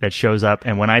surprise that shows up.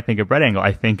 And when I think of Bread Angle,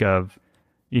 I think of,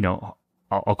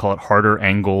 I'll call it harder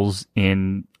angles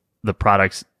in the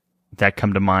products that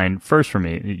come to mind first for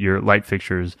me, your light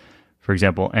fixtures, for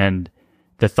example. And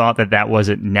the thought that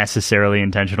wasn't necessarily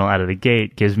intentional out of the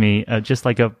gate gives me just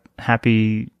like a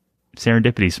happy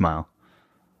serendipity smile.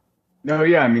 No,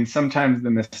 yeah. I mean, sometimes the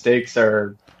mistakes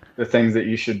are the things that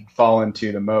you should fall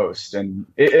into the most. And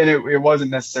it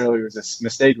wasn't necessarily it was a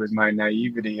mistake, it was my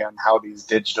naivety on how these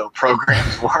digital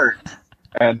programs work.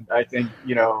 And I think,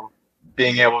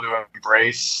 being able to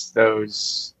embrace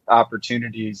those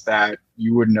opportunities that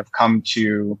you wouldn't have come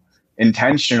to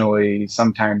intentionally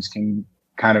sometimes can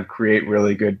kind of create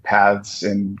really good paths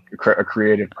in a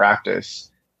creative practice.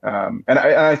 And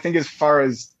I think as far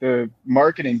as the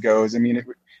marketing goes, I mean,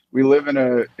 we live in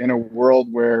a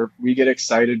world where we get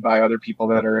excited by other people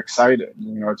that are excited.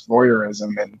 It's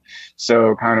voyeurism. And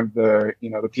so kind of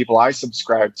the people I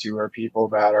subscribe to are people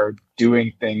that are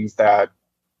doing things that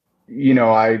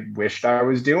I wished I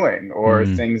was doing, or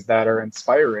Mm, things that are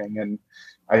inspiring. And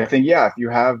I think, yeah, if you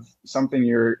have something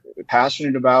you're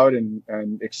passionate about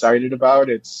and excited about,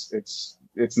 it's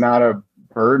not a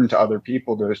burden to other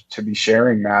people to be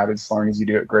sharing that, as long as you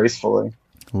do it gracefully.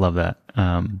 love that.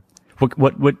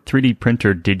 What 3D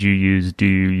printer did you use?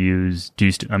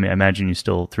 I mean, I imagine you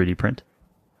still 3D print.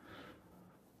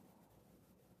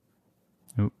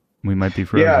 Oh, we might be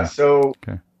Yeah, frozen. so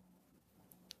Okay.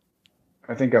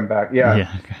 I think I'm back. Yeah.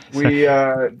 Yeah.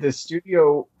 Okay. The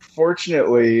studio,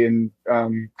 fortunately, and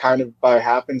kind of by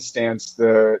happenstance,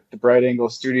 the Bright Angle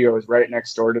studio is right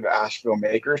next door to the Asheville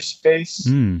Makerspace.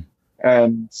 Mm.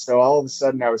 And so all of a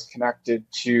sudden I was connected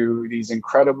to these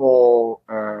incredible,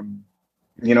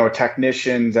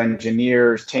 technicians,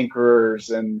 engineers,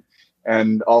 tinkerers,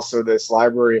 and also this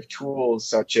library of tools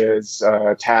such as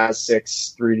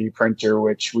TAS6 3D printer,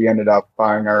 which we ended up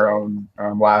buying our own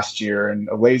last year, and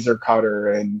a laser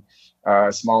cutter, and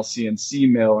a small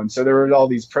CNC mill. And so there were all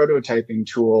these prototyping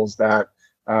tools that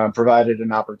provided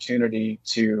an opportunity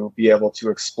to be able to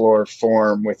explore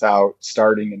form without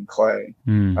starting in clay.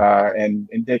 Mm. And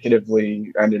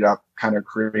indicatively ended up kind of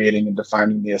creating and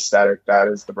defining the aesthetic that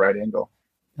is the Bright Angle.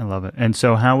 I love it. And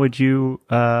so, how would you?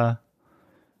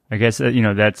 I guess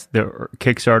that's the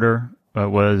Kickstarter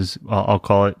was. I'll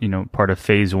call it part of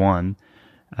phase one.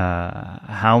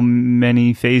 How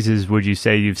many phases would you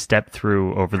say you've stepped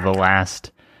through over the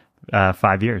last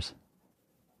 5 years?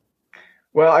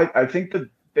 Well, I think the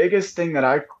biggest thing that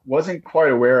I wasn't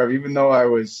quite aware of, even though I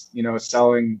was,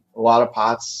 selling a lot of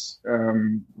pots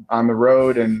on the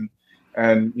road, and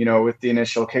with the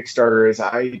initial Kickstarter, is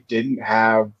I didn't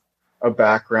have a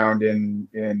background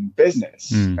in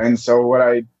business. Mm. And so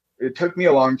it took me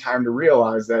a long time to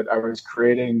realize that I was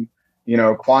creating,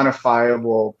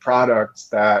 quantifiable products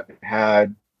that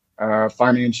had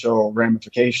financial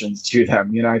ramifications to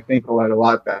them. I think a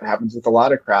lot that happens with a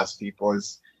lot of craftspeople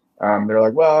is they're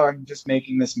like, well, I'm just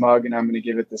making this mug and I'm going to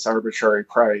give it this arbitrary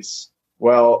price.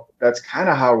 Well, that's kind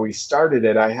of how we started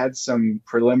it. I had some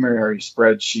preliminary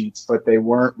spreadsheets, but they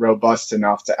weren't robust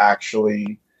enough to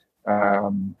actually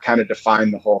kind of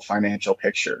define the whole financial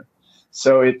picture.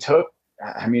 So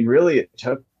really it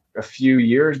took a few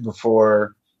years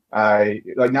before now I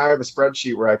have a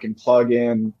spreadsheet where I can plug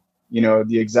in,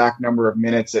 the exact number of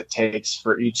minutes it takes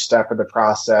for each step of the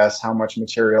process, how much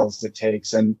materials it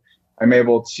takes. And I'm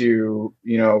able to,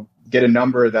 get a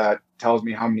number that tells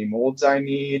me how many molds I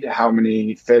need, how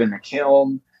many fit in a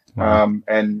kiln, Wow.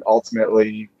 and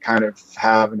ultimately kind of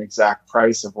have an exact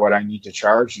price of what I need to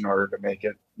charge in order to make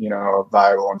it, a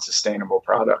viable and sustainable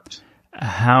product.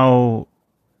 How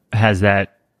has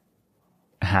that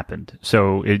happened?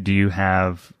 So, do you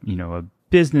have a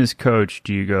business coach?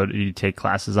 Do you take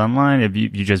classes online? Have you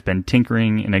just been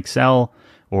tinkering in Excel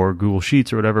or Google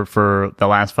Sheets or whatever for the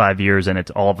last 5 years, and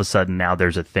it's all of a sudden now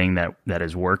there's a thing that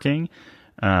is working?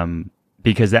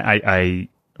 Because I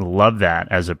love that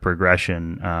as a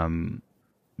progression.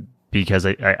 Because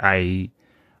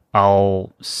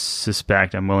I'll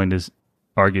suspect, I'm willing to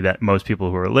argue that most people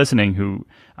who are listening who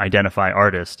identify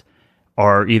artist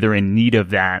are either in need of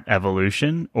that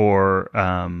evolution or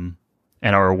and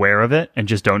are aware of it and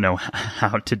just don't know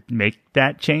how to make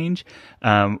that change,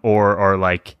 or are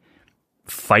like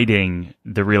fighting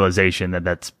the realization that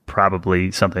that's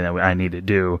probably something that I need to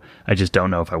do. I just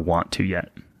don't know if I want to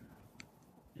yet.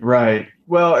 Right.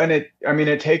 Well, and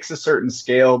it takes a certain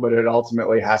scale, but it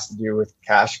ultimately has to do with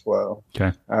cash flow.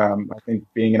 Okay. I think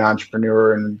being an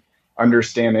entrepreneur and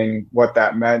understanding what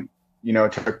that meant,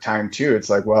 took time too. It's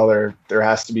like, well, there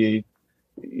has to be,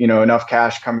 enough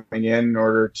cash coming in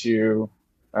order to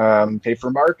pay for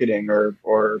marketing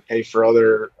or pay for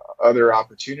other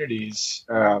opportunities.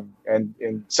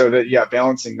 And so that, yeah,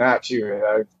 balancing that too.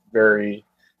 I have very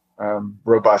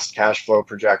robust cash flow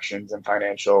projections and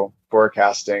financial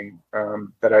forecasting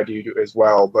that I do as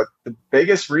well. But the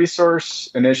biggest resource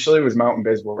initially was Mountain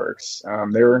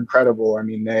BizWorks. They were incredible. I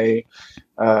mean, they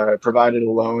provided a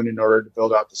loan in order to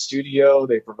build out the studio.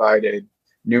 They provided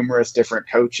numerous different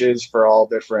coaches for all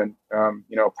different,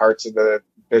 parts of the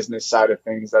business side of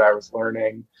things that I was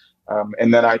learning.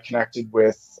 And then I connected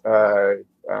with the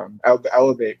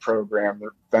Elevate program, the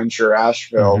Venture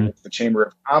Asheville, Mm-hmm. with the Chamber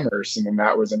of Commerce. And then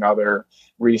that was another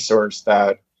resource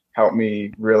that helped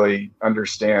me really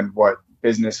understand what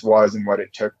business was and what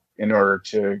it took in order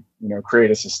to,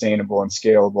 create a sustainable and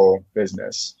scalable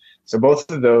business. So both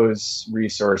of those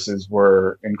resources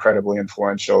were incredibly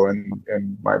influential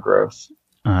in my growth.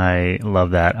 I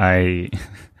love that.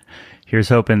 Here's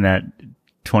hoping that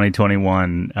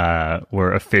 2021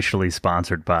 were officially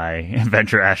sponsored by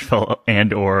Venture Asheville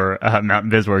and or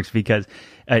Mountain BizWorks, because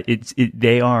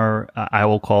they are, I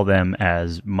will call them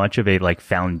as much of a like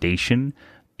foundation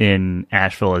in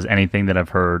Asheville as anything that I've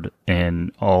heard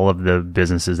in all of the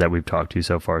businesses that we've talked to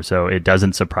so far. So it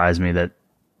doesn't surprise me that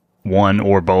one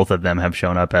or both of them have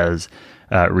shown up as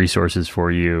resources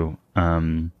for you.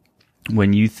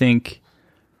 When you think,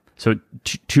 so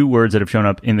two words that have shown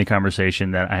up in the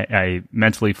conversation that I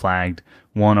mentally flagged,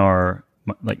 one are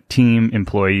like team,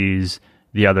 employees.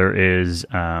 The other is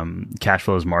cash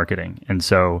flows marketing. And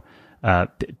so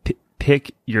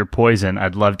pick your poison.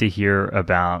 I'd love to hear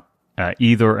about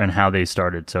either and how they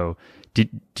started. So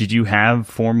did you have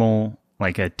formal,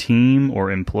 like a team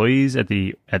or employees at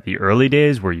the early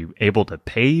days? Were you able to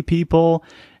pay people?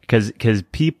 Because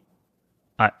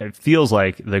it feels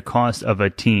like the cost of a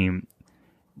team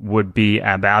would be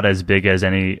about as big as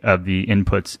any of the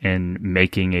inputs in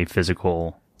making a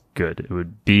physical good. It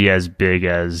would be as big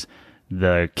as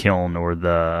the kiln or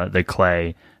the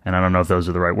clay. And I don't know if those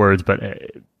are the right words, but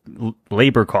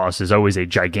labor cost is always a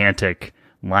gigantic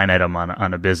line item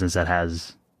on a business that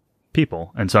has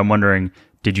people. And so I'm wondering,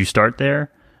 did you start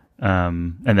there?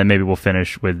 And then maybe we'll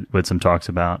finish with some talks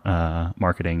about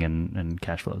marketing and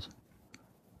cash flows.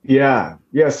 Yeah.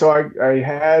 So I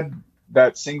had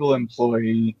that single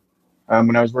employee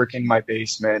when I was working in my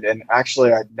basement, and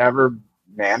actually I'd never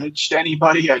managed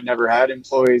anybody. I'd never had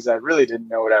employees. I really didn't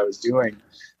know what I was doing.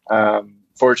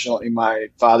 Fortunately, my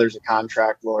father's a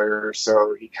contract lawyer,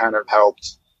 so he kind of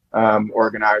helped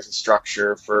organize a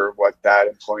structure for what that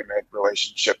employment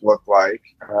relationship looked like,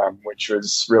 which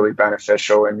was really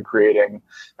beneficial in creating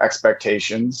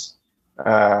expectations,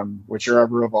 which are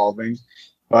ever evolving.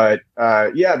 But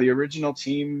the original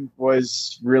team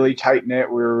was really tight knit.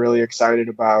 We were really excited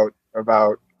about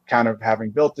kind of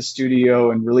having built the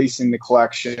studio and releasing the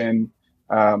collection.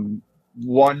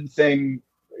 One thing,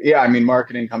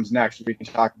 marketing comes next. We can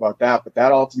talk about that, but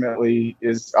that ultimately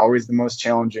is always the most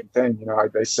challenging thing. You know,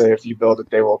 they say if you build it,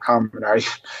 they will come. And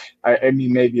I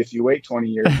mean, maybe if you wait 20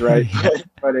 years, right?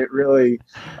 but it really,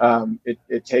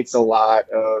 it takes a lot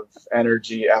of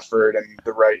energy, effort, and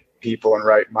the right people and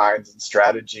right minds and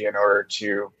strategy in order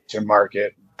to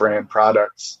market brand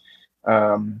products.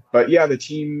 The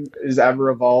team is ever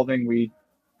evolving. We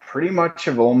pretty much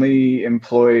have only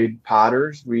employed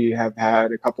potters. We have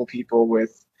had a couple people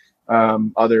with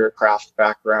other craft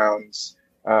backgrounds,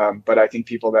 but I think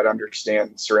people that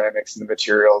understand ceramics and the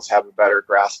materials have a better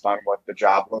grasp on what the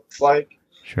job looks like.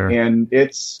 Sure. And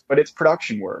it's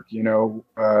production work, you know,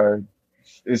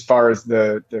 as far as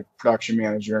the production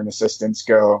manager and assistants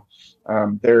go.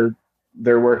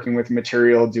 They're working with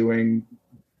material, doing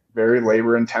very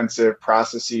labor intensive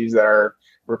processes that are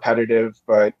repetitive,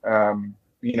 but can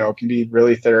be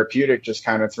really therapeutic, just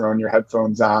kind of throwing your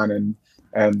headphones on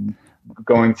and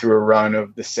going through a run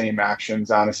of the same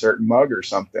actions on a certain mug or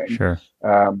something. Sure.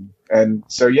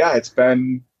 It's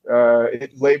been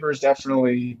labor is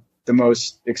definitely the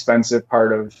most expensive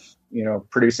part of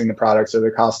producing the products, or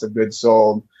the cost of goods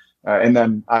sold. And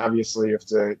then obviously you have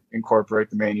to incorporate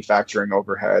the manufacturing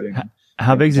overhead.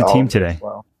 How big is the team today?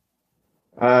 Well,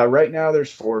 right now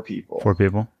there's 4 people. 4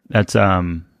 people. That's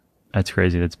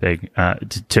crazy. That's big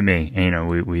to me. And,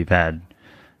 we've had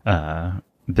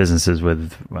businesses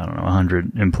with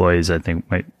 100 employees. I think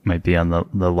might be on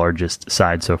the largest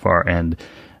side so far. And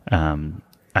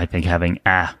I think having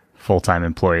a full-time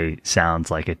employee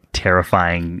sounds like a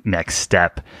terrifying next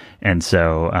step. And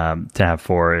so to have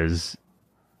 4 is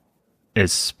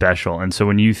special. And so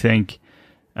when you think,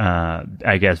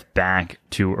 I guess, back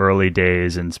to early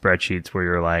days and spreadsheets where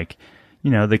you're like,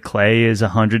 the clay is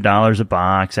 $100 a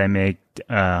box. I make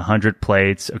 100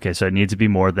 plates. Okay, so it needs to be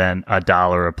more than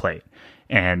 $1 a plate.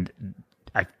 And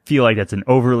I feel like that's an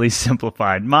overly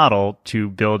simplified model to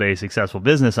build a successful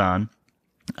business on.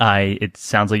 It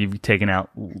sounds like you've taken out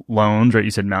loans, right?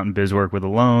 You said Mountain BizWorks with a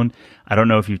loan. I don't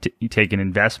know if you take an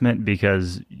investment,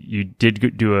 because you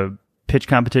did do a pitch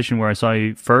competition where I saw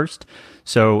you first.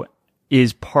 So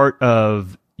is part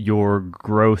of your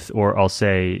growth, or I'll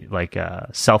say like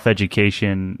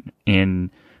self-education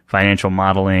in financial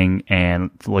modeling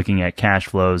and looking at cash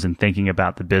flows and thinking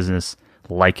about the business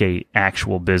like a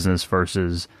actual business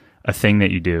versus a thing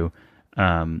that you do,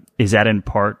 is that in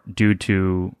part due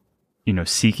to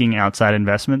seeking outside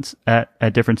investments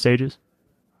at different stages?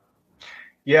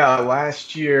 Yeah,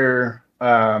 last year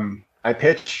I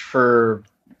pitched for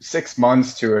 6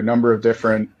 months to a number of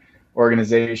different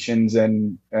organizations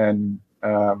and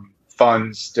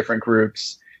funds, different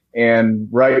groups. And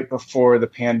right before the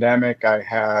pandemic, I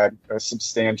had a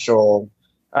substantial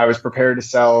I was prepared to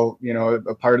sell,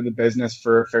 a part of the business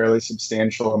for a fairly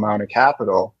substantial amount of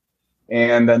capital.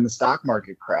 And then the stock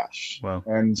market crashed. Wow.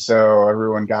 And so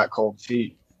everyone got cold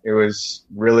feet. It was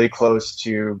really close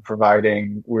to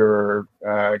providing, we were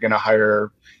going to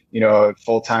hire, a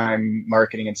full-time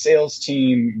marketing and sales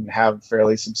team, have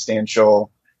fairly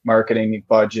substantial marketing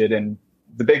budget. And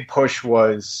the big push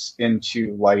was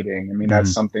into lighting. I mean,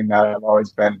 that's something that I've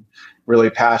always been really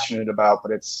passionate about,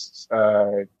 but it's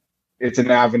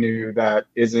an avenue that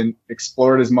isn't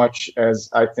explored as much as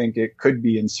I think it could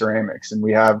be in ceramics. And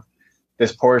we have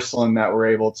this porcelain that we're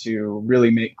able to really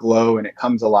make glow, and it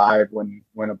comes alive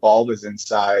when a bulb is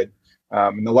inside.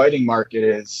 And the lighting market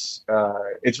is,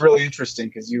 it's really interesting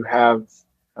because you have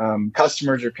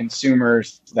customers or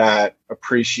consumers that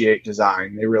appreciate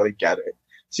design. They really get it.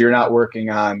 So you're not working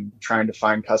on trying to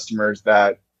find customers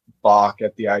that balk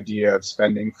at the idea of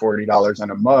spending $40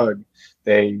 on a mug.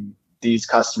 These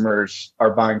customers are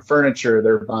buying furniture,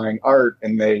 they're buying art,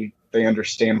 and they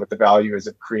understand what the value is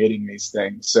of creating these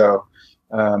things. So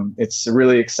it's a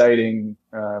really exciting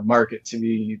market to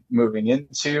be moving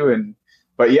into.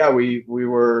 But yeah, we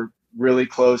were really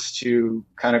close to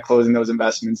kind of closing those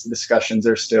investments. The discussions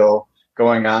are still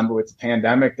going on, but with the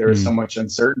pandemic, there was so much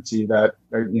uncertainty that,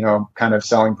 kind of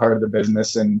selling part of the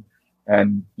business and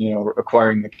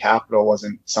acquiring the capital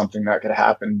wasn't something that could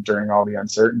happen during all the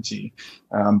uncertainty.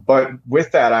 But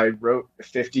with that, I wrote a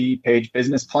 50-page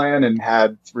business plan and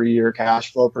had 3-year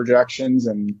cash flow projections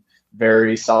and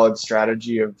very solid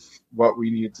strategy of what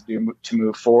we needed to do to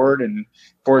move forward. And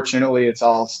fortunately, it's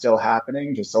all still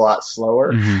happening, just a lot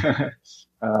slower.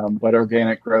 But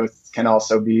organic growth can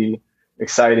also be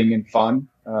exciting and fun.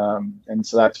 And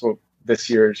so that's what this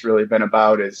year has really been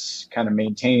about, is kind of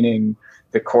maintaining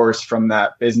the course from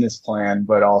that business plan,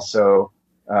 but also,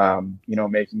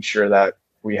 making sure that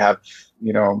we have,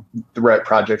 the right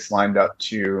projects lined up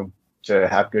to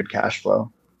have good cash flow.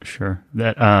 Sure.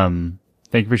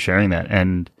 Thank you for sharing that.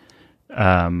 And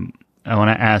I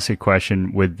want to ask a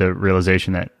question with the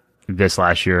realization that this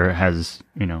last year has,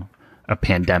 a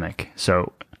pandemic.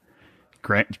 So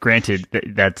granted,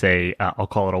 that's I'll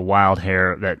call it a wild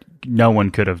hair that no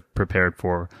one could have prepared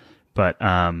for. But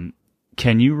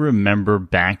can you remember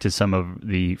back to some of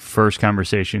the first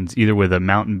conversations, either with a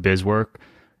Mountain Biz Work,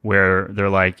 where they're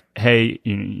like, hey,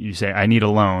 you say, I need a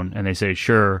loan. And they say,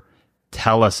 sure,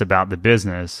 tell us about the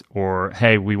business. Or,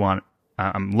 hey,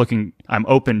 I'm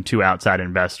open to outside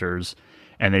investors.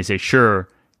 And they say, sure,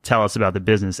 tell us about the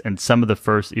business. And some of the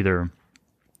first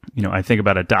I think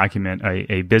about a document,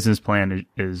 a business plan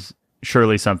is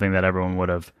surely something that everyone would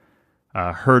have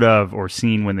heard of or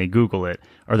seen when they Google it.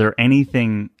 Are there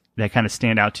anything that kind of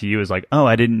stand out to you as like, oh,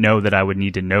 I didn't know that I would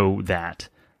need to know that.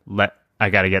 I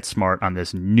got to get smart on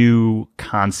this new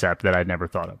concept that I'd never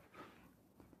thought of?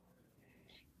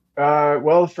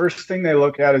 Well, the first thing they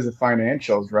look at is the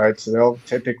financials, right? So they'll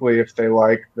typically, if they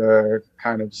like the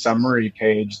kind of summary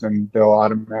page, then they'll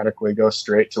automatically go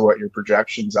straight to what your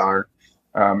projections are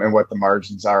and what the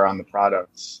margins are on the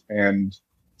products. And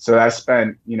so I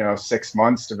spent, 6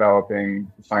 months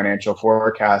developing financial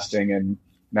forecasting, and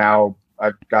now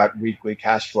I've got weekly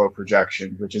cash flow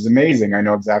projections, which is amazing. I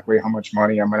know exactly how much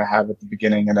money I'm going to have at the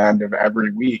beginning and end of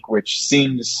every week, which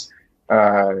seems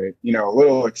a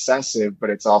little excessive, but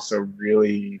it's also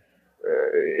really,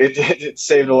 it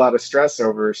saved a lot of stress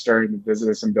over starting the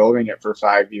business and building it for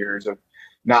 5 years of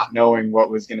not knowing what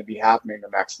was going to be happening the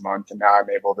next month. And now I'm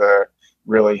able to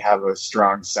really have a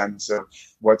strong sense of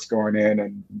what's going in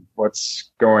and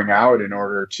what's going out in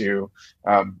order to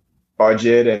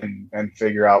budget and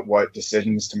figure out what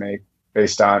decisions to make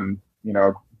based on,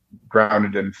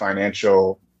 grounded in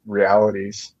financial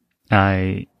realities.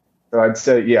 So I'd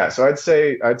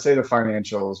say the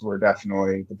financials were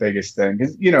definitely the biggest thing,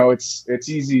 because it's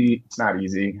easy. It's not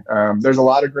easy. There's a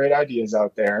lot of great ideas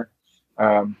out there,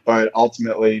 but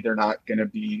ultimately they're not going to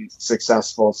be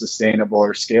successful, sustainable,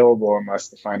 or scalable unless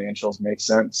the financials make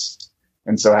sense.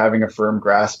 And so having a firm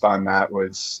grasp on that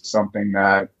was something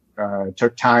that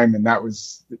took time, and that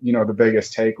was the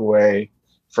biggest takeaway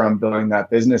from building that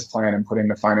business plan and putting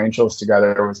the financials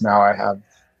together was now I have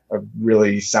a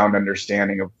really sound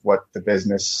understanding of what the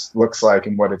business looks like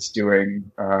and what it's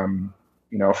doing, from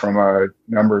a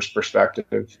numbers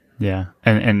perspective. Yeah.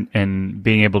 And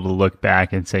being able to look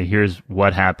back and say, here's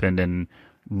what happened, and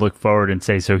look forward and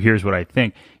say, so here's what I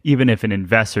think. Even if an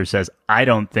investor says, I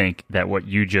don't think that what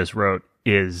you just wrote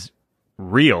is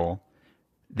real,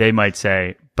 they might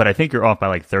say, but I think you're off by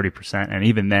like 30%. And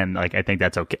even then, like, I think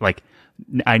that's okay. Like,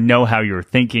 I know how you're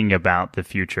thinking about the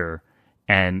future.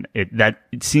 And it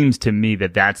seems to me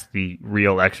that that's the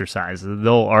real exercise.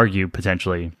 They'll argue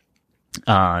potentially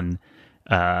on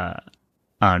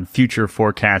on future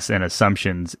forecasts and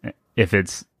assumptions if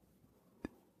it's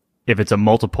a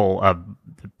multiple of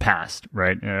the past,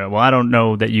 right? Well, I don't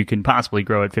know that you can possibly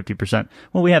grow at 50%.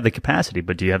 Well, we have the capacity,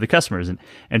 but do you have the customers?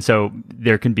 And so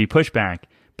there can be pushback,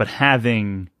 but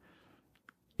having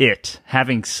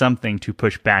something to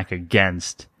push back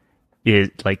against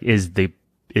is the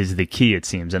key, it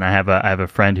seems. And I have a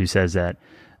friend who says that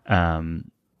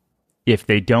if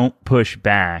they don't push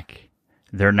back,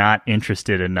 they're not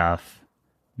interested enough,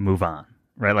 move on.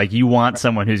 Right, like you want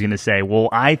someone who's going to say, "Well,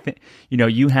 I think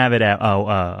you have it at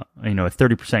a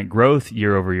 30% growth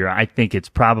year over year. I think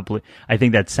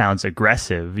that sounds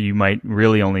aggressive. You might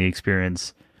really only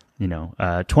experience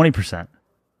 20%."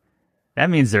 That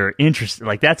means they're interested.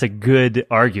 Like that's a good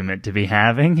argument to be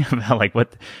having about like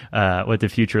what the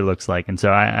future looks like. And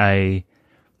so I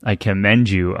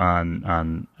commend you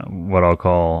on what I'll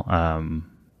call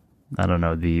I don't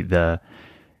know, the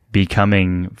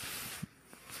becoming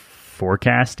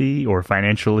forecasty or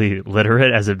financially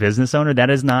literate as a business owner. That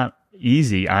is not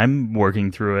easy. I'm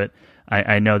working through it.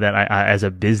 I know that I as a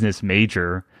business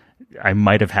major, I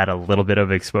might have had a little bit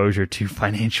of exposure to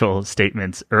financial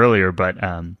statements earlier, but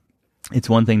it's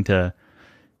one thing to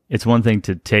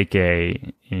take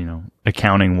a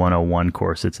accounting 101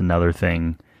 course. It's another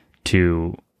thing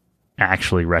to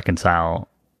actually reconcile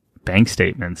bank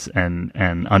statements and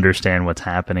understand what's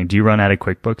happening. Do you run out of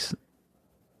QuickBooks?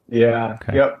 Yeah.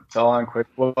 Okay. Yep. It's all on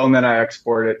QuickBooks. And then I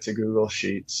export it to Google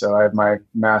Sheets. So I have my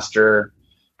master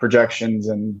projections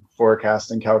and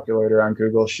forecasting calculator on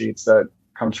Google Sheets that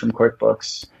comes from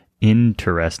QuickBooks.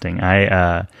 Interesting.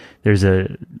 There's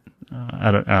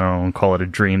I don't want to call it a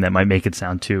dream. That might make it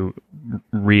sound too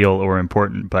real or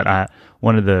important, but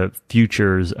one of the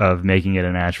futures of making it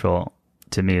in Nashville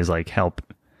to me is like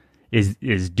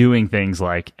is doing things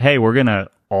like, hey, we're going to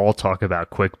all talk about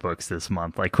QuickBooks this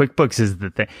month. Like QuickBooks is the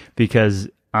thing, because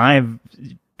I've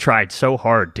tried so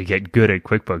hard to get good at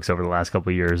QuickBooks over the last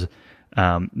couple of years.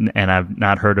 And I've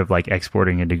not heard of like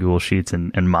exporting into Google Sheets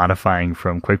and modifying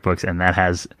from QuickBooks. And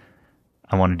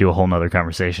I want to do a whole nother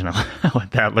conversation on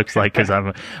what that looks like, because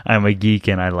I'm a geek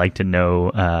and I like to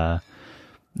know,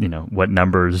 what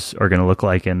numbers are going to look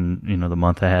like in, the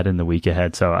month ahead and the week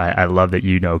ahead. So I love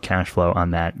that cash flow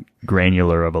on that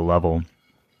granular of a level.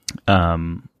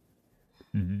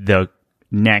 The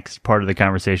next part of the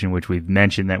conversation, which we've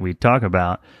mentioned that we talk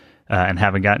about and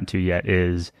haven't gotten to yet,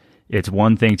 is it's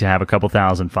one thing to have a couple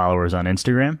thousand followers on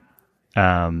Instagram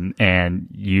and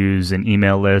use an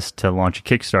email list to launch a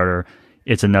Kickstarter.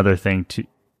 It's another thing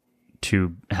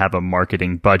to have a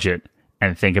marketing budget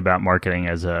and think about marketing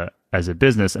as a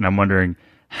business. And I'm wondering,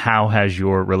 how has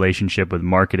your relationship with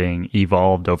marketing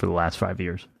evolved over the last 5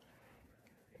 years?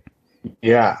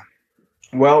 Yeah.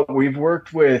 Well, we've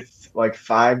worked with like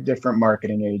 5 different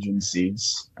marketing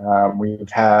agencies. We've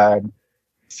had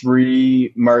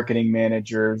 3 marketing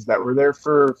managers that were there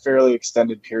for fairly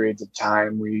extended periods of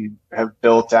time. We have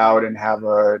built out and have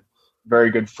a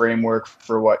very good framework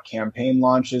for what campaign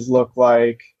launches look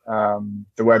like. The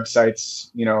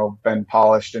website's, been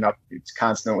polished and it's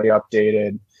constantly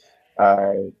updated.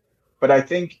 But I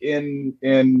think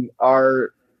in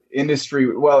our industry,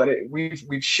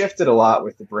 we've shifted a lot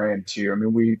with the brand too. I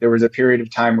mean, there was a period of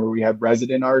time where we had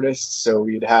resident artists, so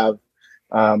we'd have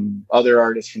other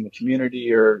artists from the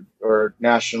community or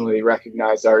nationally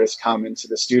recognized artists come into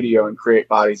the studio and create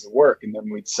bodies of work, and then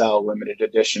we'd sell limited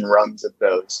edition runs of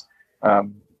those.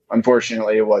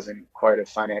 Unfortunately, it wasn't quite a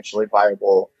financially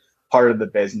viable part of the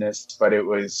business, but it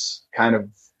was kind of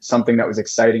something that was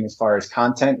exciting as far as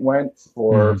content went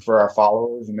for our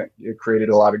followers, and it created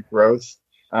a lot of growth.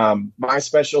 My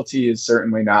specialty is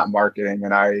certainly not marketing,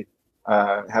 and I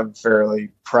have a fairly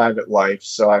private life,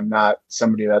 so I'm not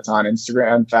somebody that's on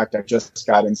Instagram. In fact, I just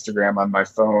got Instagram on my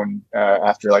phone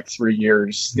after like 3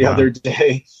 years the other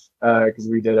day because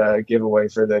we did a giveaway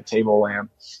for the table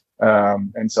lamp.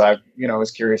 And so I,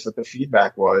 was curious what the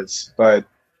feedback was. But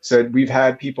so we've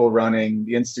had people running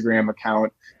the Instagram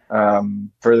account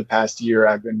for the past year.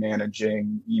 I've been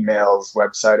managing emails,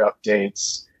 website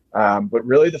updates. But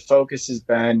really the focus has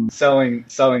been selling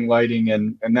lighting,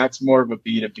 and that's more of a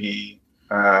B2B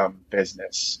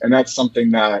business. And that's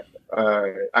something that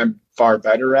I'm far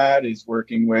better at, is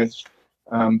working with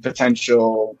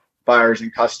potential buyers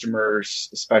and customers,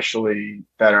 especially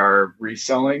that are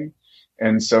reselling.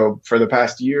 And so for the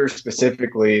past year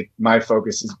specifically, my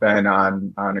focus has been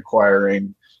on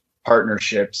acquiring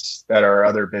partnerships that are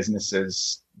other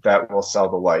businesses that will sell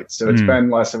the lights. So it's been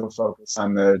less of a focus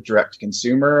on the direct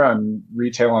consumer, on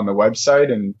retail on the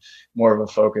website, and more of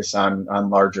a focus on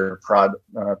larger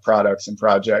products and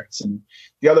projects. And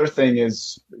the other thing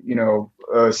is,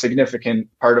 a significant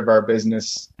part of our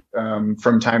business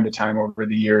from time to time over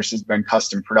the years has been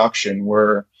custom production.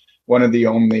 We're one of the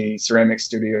only ceramic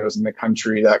studios in the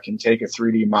country that can take a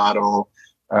 3D model,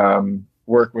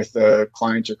 work with the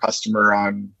client or customer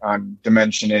on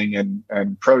dimensioning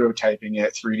and prototyping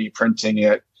it, 3D printing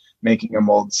it, making a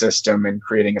mold system, and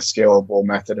creating a scalable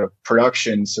method of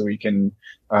production so we can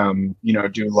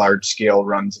do large scale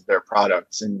runs of their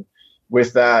products. And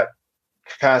with that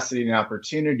capacity and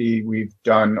opportunity, we've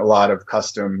done a lot of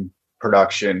custom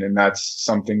production, and that's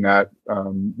something that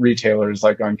retailers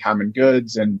like Uncommon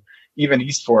Goods and even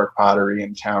East Fork Pottery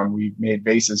in town, we made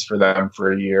vases for them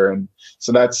for a year. And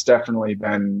so that's definitely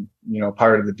been,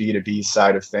 part of the B2B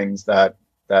side of things that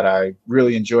I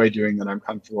really enjoy doing, that I'm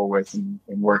comfortable with, and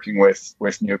working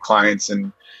with new clients,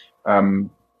 and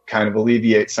kind of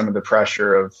alleviate some of the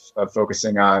pressure of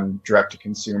focusing on direct to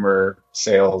consumer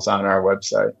sales on our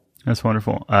website. That's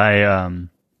wonderful. I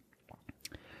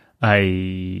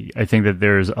think that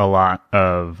there's a lot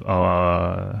of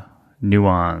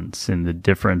nuance in the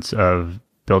difference of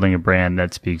building a brand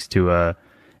that speaks to a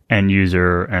end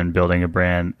user and building a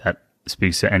brand that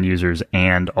speaks to end users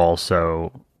and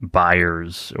also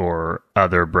buyers or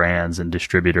other brands and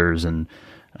distributors, and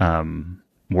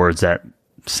words that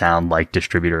sound like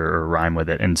distributor or rhyme with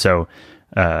it. And so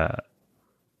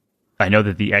I know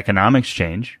that the economics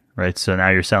change, right? So now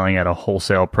you're selling at a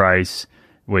wholesale price,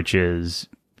 which is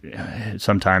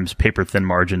sometimes paper thin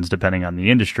margins depending on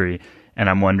the industry. And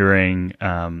I'm wondering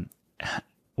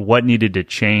what needed to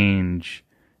change,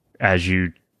 as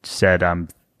you said,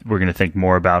 we're going to think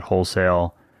more about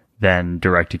wholesale than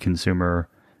direct to consumer.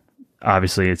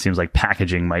 Obviously, it seems like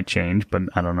packaging might change, but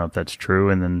I don't know if that's true.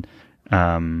 And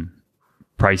then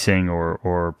pricing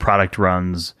or product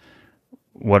runs,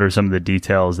 what are some of the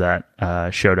details that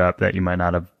showed up that you might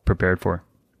not have prepared for?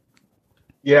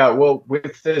 Yeah, well,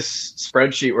 with this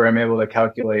spreadsheet where I'm able to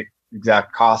calculate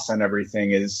exact costs on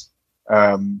everything, it's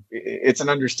an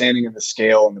understanding of the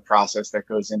scale and the process that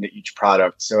goes into each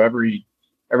product. So every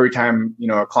time,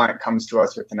 a client comes to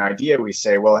us with an idea, we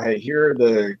say, well, hey, here are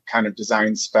the kind of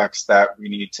design specs that we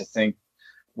need to think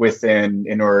within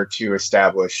in order to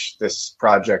establish this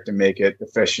project and make it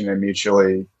efficient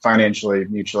and financially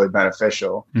mutually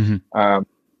beneficial. Mm-hmm.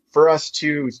 For us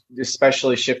too,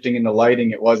 especially shifting into lighting,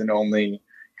 it wasn't only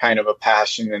kind of a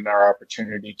passion and our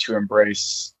opportunity to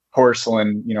embrace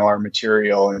porcelain, our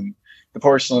material. And the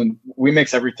porcelain, we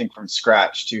mix everything from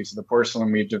scratch too. So the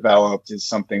porcelain we've developed is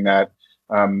something that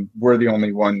we're the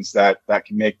only ones that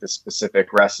can make the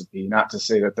specific recipe. Not to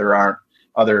say that there aren't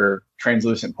other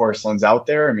translucent porcelains out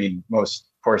there. I mean, most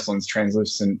porcelain's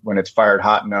translucent when it's fired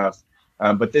hot enough.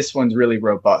 But this one's really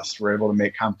robust. We're able to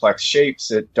make complex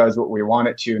shapes. It does what we want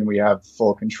it to, and we have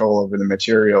full control over the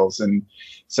materials. And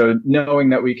so knowing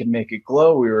that we can make it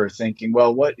glow, we were thinking,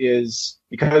 well,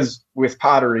 because with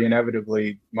pottery,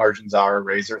 inevitably margins are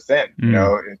razor thin.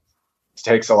 It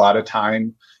takes a lot of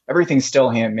time. Everything's still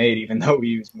handmade, even though we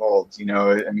use molds.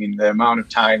 The amount of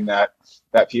time that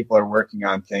people are working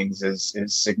on things is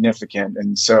significant.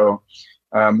 And so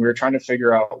we were trying to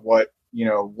figure out what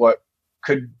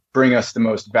could bring us the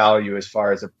most value as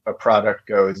far as a product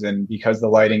goes. And because the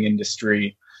lighting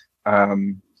industry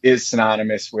is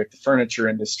synonymous with the furniture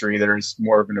industry, there's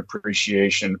more of an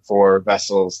appreciation for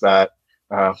vessels that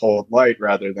hold light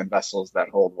rather than vessels that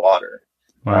hold water.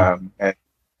 Wow. And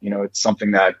it's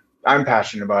something that I'm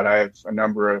passionate about. I have a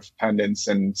number of pendants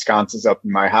and sconces up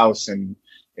in my house, and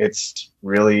it's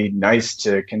really nice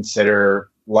to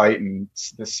consider light and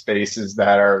the spaces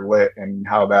that are lit and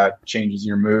how that changes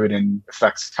your mood and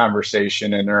affects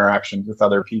conversation and interactions with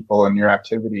other people and your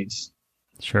activities.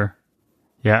 Sure.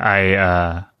 Yeah,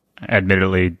 I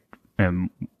admittedly am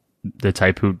the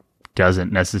type who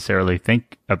doesn't necessarily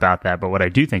think about that, but what I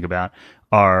do think about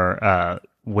are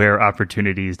where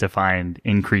opportunities to find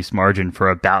increased margin for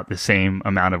about the same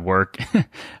amount of work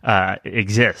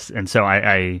exist. And so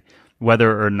I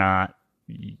whether or not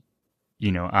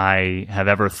I have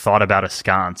ever thought about a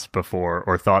sconce before,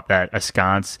 or thought that a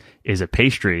sconce is a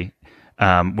pastry,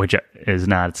 which is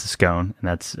not, it's a scone, and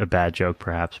that's a bad joke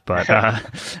perhaps, but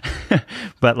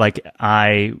but like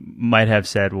I might have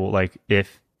said, well, like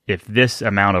if this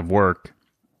amount of work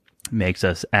makes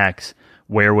us X,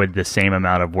 where would the same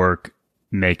amount of work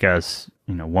make us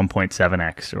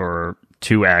 1.7x or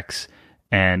 2x?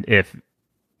 And if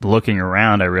looking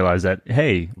around I realized that,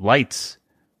 hey, lights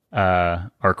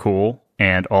are cool,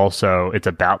 and also it's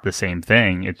about the same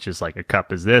thing. It's just like a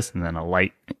cup is this, and then a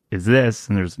light is this,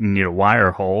 and you need a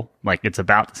wire hole. Like, it's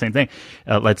about the same thing.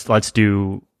 Let's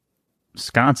do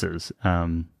sconces.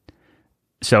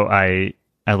 So I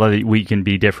love that we can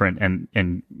be different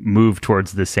and move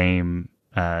towards the same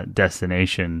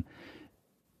destination.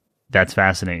 That's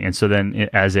fascinating. And so then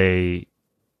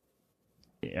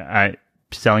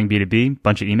selling B2B,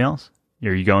 bunch of emails?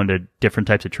 Are you going to different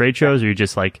types of trade shows, or are you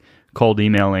just like cold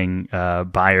emailing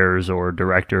buyers or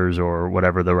directors or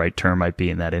whatever the right term might be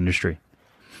in that industry?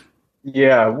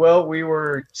 Yeah, well, we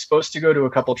were supposed to go to a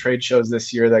couple trade shows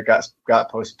this year that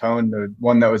got postponed. The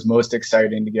one that was most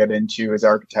exciting to get into is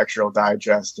Architectural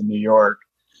Digest in New York.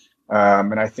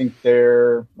 And I think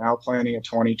they're now planning a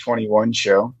 2021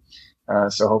 show.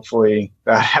 So hopefully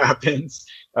that happens.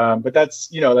 But that's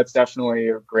definitely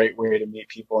a great way to meet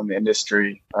people in the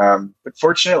industry. But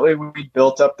fortunately, we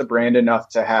built up the brand enough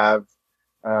to have,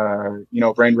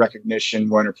 brand recognition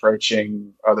when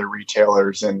approaching other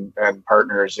retailers and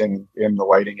partners in the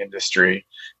lighting industry,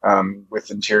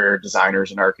 with interior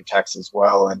designers and architects as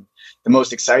well. And the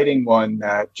most exciting one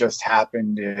that just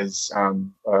happened is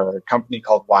a company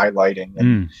called Y Lighting.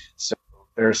 And so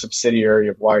they're a subsidiary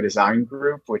of Y Design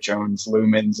Group, which owns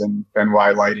Lumens and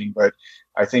Y Lighting. But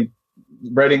I think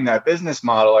reading that business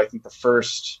model, I think the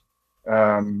first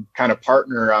kind of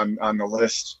partner on the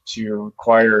list to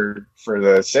acquire for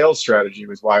the sales strategy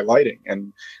was Y Lighting.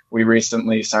 And we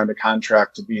recently signed a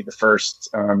contract to be the first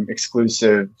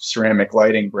exclusive ceramic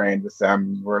lighting brand with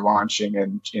them. We're launching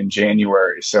in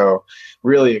January. So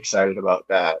really excited about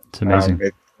that. It's amazing.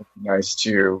 It's nice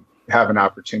to have an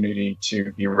opportunity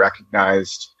to be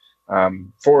recognized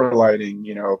for lighting,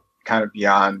 kind of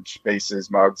beyond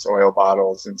vases, mugs, oil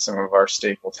bottles, and some of our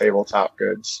staple tabletop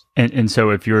goods. And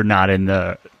so if you're not in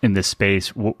the space,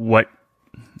 what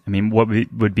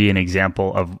would be an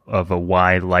example of a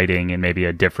Y Lighting and maybe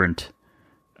a different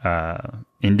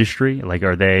industry? Like,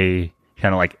 are they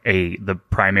kind of like the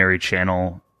primary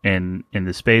channel in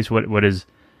the space? What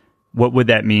would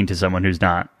that mean to someone who's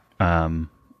not an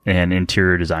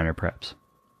interior designer, perhaps?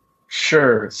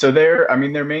 Sure. So their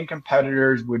main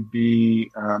competitors would be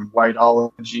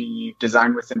Whiteology,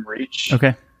 Design Within Reach,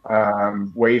 okay,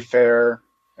 Wayfair,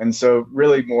 and so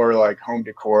really more like home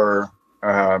decor,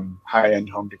 high-end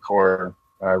home decor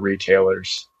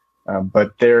retailers.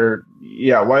 But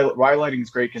Y Lighting is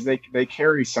great because they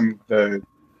carry some of the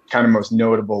kind of most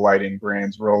notable lighting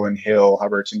brands: Roland Hill,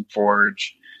 Hubbardson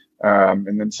Forge,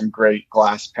 and then some great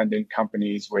glass pendant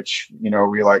companies, which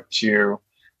we like to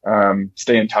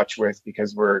stay in touch with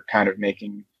because we're kind of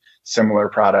making similar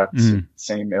products,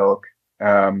 same ilk.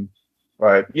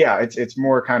 But yeah, it's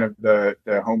more kind of the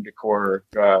home decor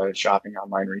shopping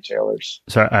online retailers.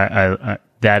 So I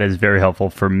that is very helpful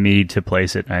for me to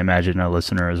place it. I imagine a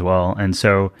listener as well. And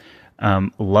so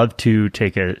love to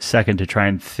take a second to try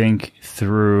and think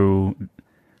through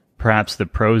perhaps the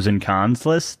pros and cons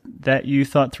list that you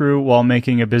thought through while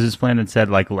making a business plan and said,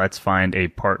 like, let's find a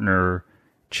partner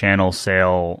channel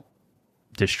sale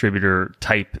distributor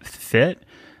type fit.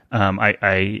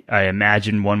 I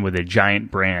imagine one with a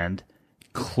giant brand.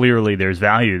 Clearly there's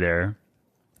value there.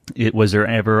 Was there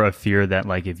ever a fear that,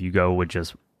 like, if you go with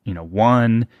just,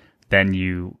 one, then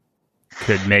you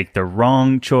could make the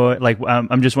wrong choice? Like,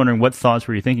 I'm just wondering, what thoughts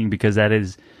were you thinking? Because that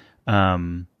is,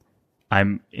 I'm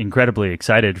incredibly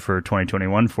excited for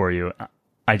 2021 for you.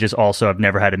 I just also have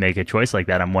never had to make a choice like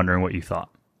that. I'm wondering what you thought.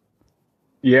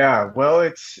 Yeah, well,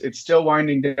 it's still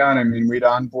winding down. I mean, we'd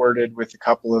onboarded with a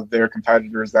couple of their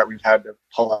competitors that we've had to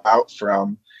pull out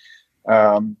from.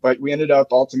 But we ended up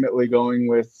ultimately going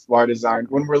with Y Design.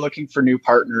 When we're looking for new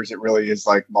partners, it really is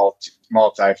like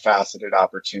multifaceted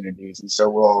opportunities. And so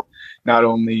we'll not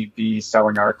only be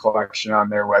selling our collection on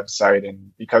their website,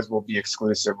 and because we'll be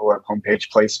exclusive, we'll have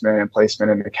homepage placement and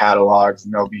placement in the catalogs,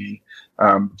 and they'll be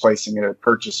placing a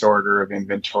purchase order of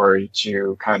inventory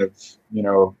to kind of,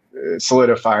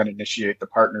 solidify and initiate the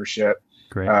partnership.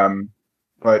 Great.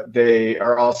 But they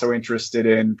are also interested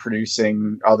in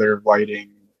producing other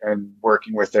lighting and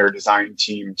working with their design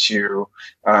team to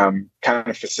kind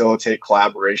of facilitate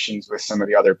collaborations with some of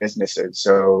the other businesses.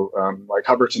 So like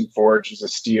Hubbardson Forge is a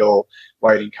steel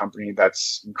lighting company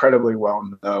that's incredibly well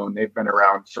known. They've been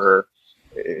around for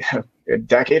a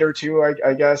decade or two,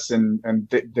 I guess, and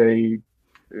they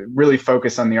really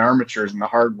focus on the armatures and the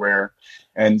hardware.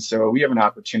 And so we have an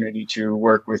opportunity to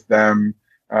work with them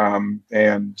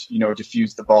and,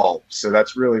 diffuse the bulb. So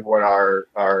that's really what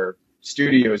our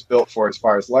studio is built for as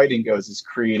far as lighting goes, is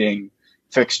creating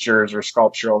fixtures or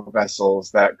sculptural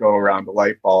vessels that go around the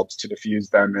light bulbs to diffuse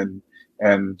them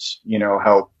and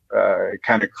help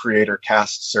kind of create or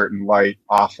cast certain light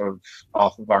off of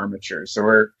armatures. So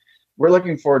we're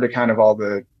looking forward to kind of all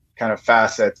the kind of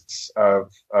facets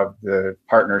of the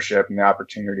partnership and the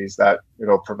opportunities that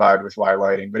it'll provide with Y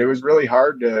Lighting. But it was really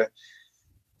hard to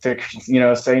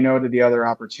say no to the other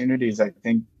opportunities. I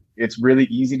think it's really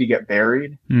easy to get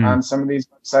buried on some of these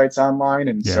websites online.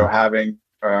 And so having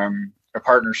a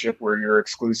partnership where you're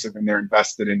exclusive and they're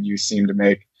invested in you seemed to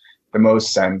make the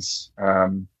most sense.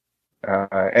 And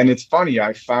it's funny,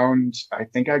 I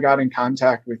think I got in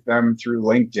contact with them through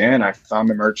LinkedIn. I found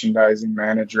the merchandising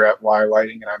manager at Y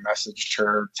Lighting and I messaged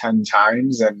her 10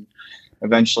 times, and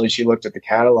eventually she looked at the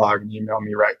catalog and emailed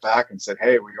me right back and said,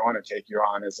 "Hey, we want to take you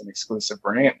on as an exclusive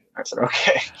brand." I said,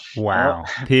 "Okay." Wow.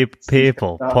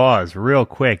 People, pause real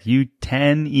quick.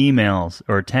 10 emails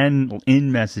or 10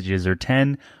 in messages or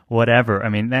 10 whatever. I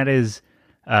mean, that is,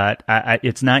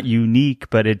 it's not unique,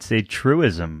 but it's a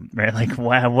truism, right? Like,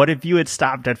 wow, what if you had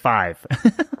stopped at 5?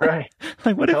 Right.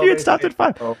 Like, what if you had stopped at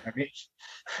 5? Oh, I mean,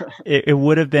 you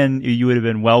would have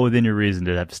been well within your reason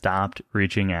to have stopped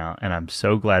reaching out. And I'm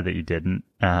so glad that you didn't.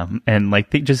 And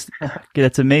like,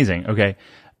 that's amazing. Okay.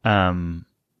 And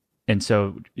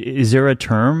so is there a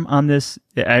term on this?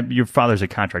 Your father's a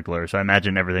contract lawyer, so I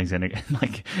imagine everything's in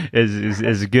like is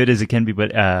as good as it can be.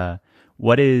 But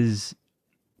what is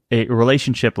a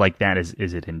relationship like that?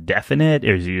 Is it indefinite?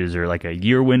 Is there like a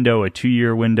year window, a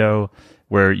 2-year window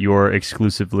where you're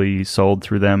exclusively sold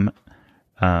through them?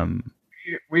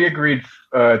 We agreed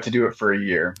to do it for a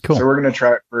year. Cool. So we're going to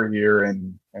try it for a year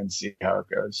and see how it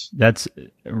goes. That's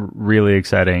really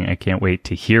exciting. I can't wait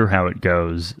to hear how it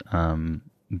goes.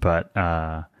 But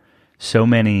so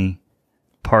many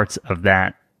parts of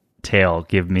that tale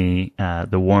give me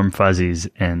the warm fuzzies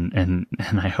and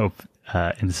I hope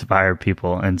inspire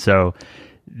people. And so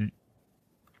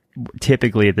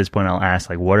typically at this point I'll ask,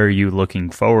 like, what are you looking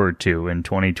forward to in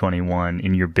 2021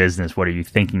 in your business? What are you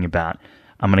thinking about?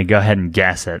 I'm going to go ahead and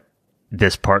guess that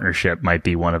this partnership might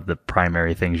be one of the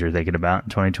primary things you're thinking about in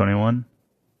 2021.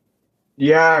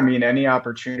 Yeah, I mean, any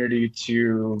opportunity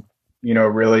to,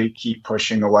 really keep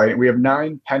pushing the light. We have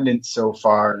 9 pendants so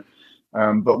far.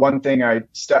 But one thing, I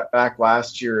stepped back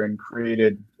last year and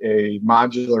created a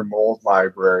modular mold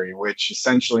library, which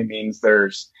essentially means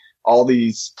there's all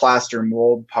these plaster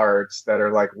mold parts that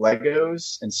are like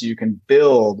Legos. And so you can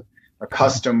build a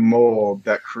custom mold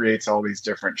that creates all these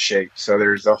different shapes. So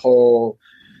there's a whole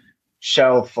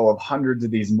shelf full of hundreds of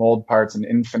these mold parts and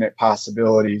infinite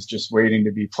possibilities just waiting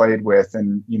to be played with.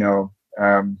 And,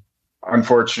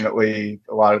 unfortunately,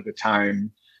 a lot of the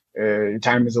time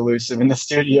is elusive in the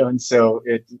studio. And so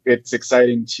it's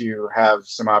exciting to have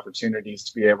some opportunities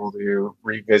to be able to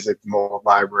revisit the mold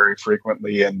library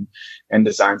frequently and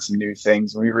design some new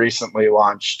things. We recently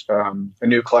launched a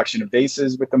new collection of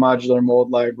vases with the modular mold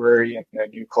library and a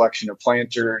new collection of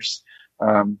planters.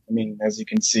 As you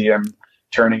can see, I'm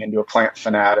turning into a plant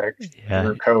fanatic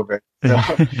through COVID.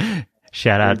 So.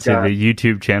 Shout out to the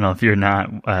YouTube channel. If you're not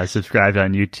subscribed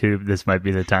on YouTube, this might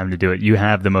be the time to do it. You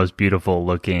have the most beautiful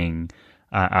looking,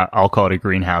 I'll call it a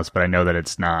greenhouse, but I know that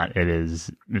it's not. It's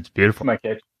beautiful. My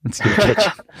kitchen. It's your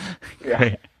kitchen.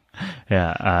 Great.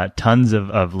 Yeah. Tons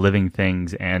of living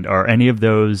things. And are any of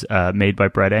those made by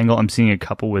Bright Angle? I'm seeing a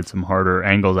couple with some harder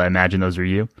angles. I imagine those are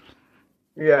you.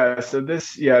 Yeah. So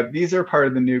these are part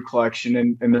of the new collection.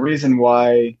 And the reason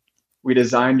why we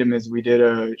designed them is we did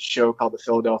a show called the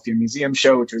Philadelphia Museum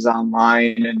Show, which was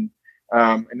online.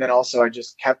 And then also I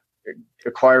just kept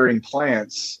acquiring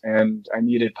plants and I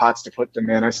needed pots to put them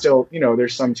in. I still,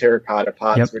 there's some terracotta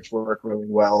pots which work really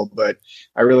well, but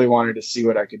I really wanted to see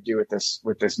what I could do with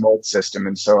this mold system.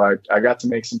 And so I got to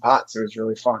make some pots. It was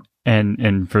really fun.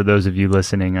 And for those of you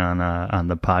listening on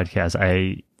the podcast,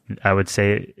 I would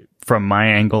say from my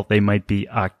angle, they might be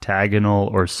octagonal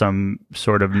or some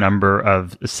sort of number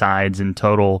of sides in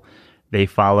total. They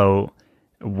follow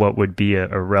what would be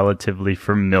a relatively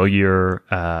familiar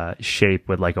shape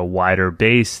with like a wider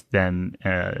base than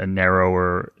a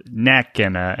narrower neck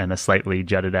and a slightly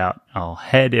jutted out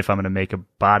head. If I'm going to make a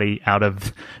body out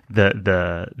of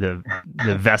the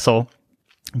vessel,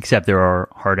 except there are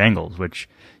hard angles, which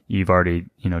you've already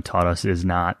taught us is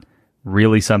not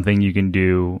really something you can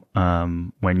do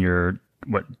when you're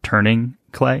turning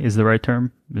clay is the right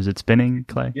term? Is it spinning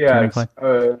clay? Yeah, clay?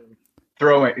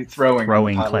 Throwing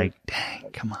clay.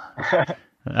 Dang, come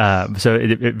on. So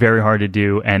it very hard to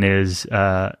do, and is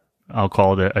I'll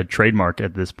call it a trademark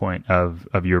at this point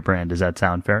of your brand. Does that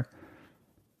sound fair?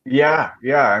 Yeah.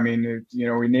 I mean,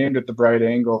 we named it the Bright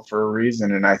Angle for a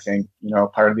reason, and I think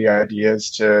part of the idea is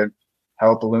to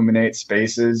help illuminate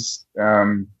spaces.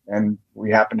 And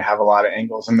we happen to have a lot of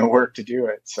angles in the work to do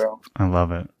it. So I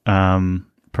love it.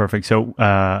 Perfect. So,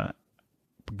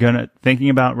 thinking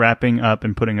about wrapping up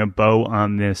and putting a bow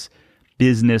on this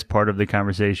business part of the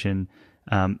conversation.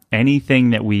 Anything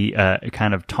that we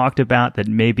kind of talked about that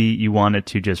maybe you wanted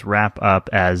to just wrap up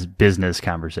as business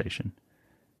conversation?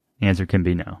 The answer can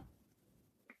be no.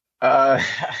 Uh,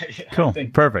 Cool.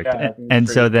 Perfect. I think it's And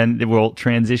so pretty. then we'll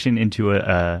transition into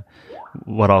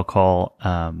what I'll call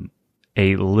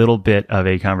a little bit of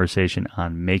a conversation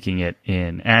on making it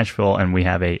in Asheville, and we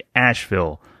have a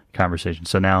Asheville conversation.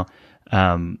 So now,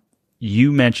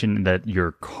 you mentioned that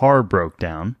your car broke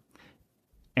down,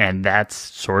 and that's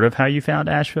sort of how you found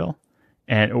Asheville,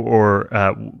 and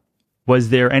or was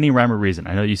there any rhyme or reason?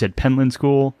 I know you said Penland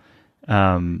School,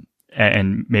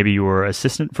 and maybe you were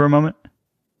assistant for a moment.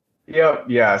 Yeah,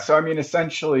 yeah. So I mean,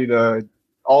 essentially, the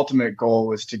ultimate goal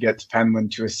was to get to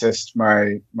Penland to assist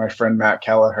my friend Matt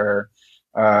Kelleher.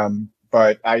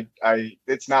 But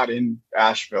it's not in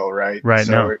Asheville, right? Right.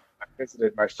 So No. I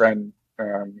visited my friend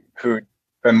who'd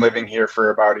been living here for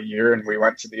about a year, and we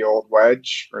went to the old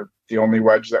wedge, or the only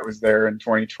wedge that was there in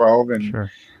 2012, and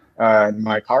Sure.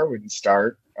 my car wouldn't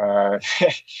start.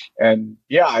 And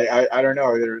yeah, I don't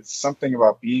know. There's something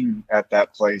about being at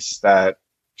that place that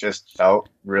just felt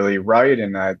really right.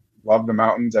 And I love the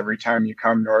mountains. Every time you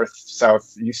come north,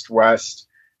 south, east, west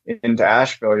into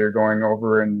Asheville, you're going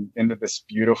over and into this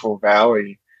beautiful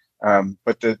valley.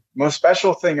 But the most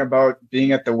special thing about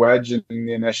being at the Wedge in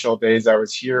the initial days I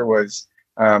was here was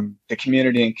the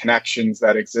community and connections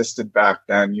that existed back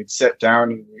then. You'd sit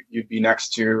down and you'd be next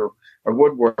to a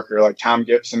woodworker like Tom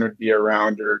Gibson would be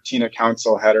around, or Tina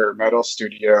Council had her metal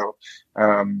studio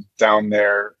down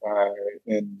there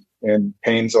in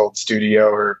Payne's old studio,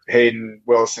 or Hayden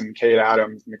Wilson, Kate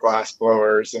Adams, and the Glass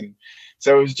Blowers. And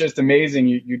so it was just amazing.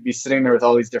 You'd be sitting there with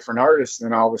all these different artists,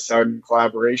 and then all of a sudden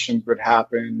collaborations would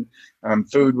happen,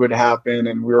 food would happen,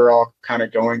 and we were all kind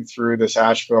of going through this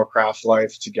Asheville craft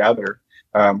life together,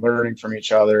 learning from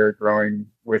each other, growing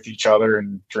with each other,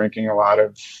 and drinking a lot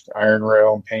of Iron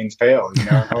Rail and Payne's Pale,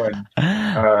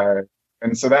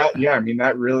 and so that, yeah, I mean,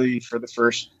 that really, for the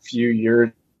first few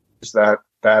years that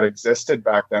existed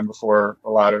back then, before a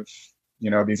lot of,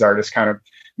 these artists kind of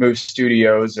moved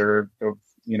studios, or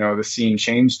the scene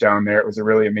changed down there, it was a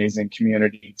really amazing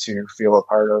community to feel a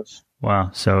part of. Wow.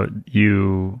 So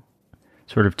you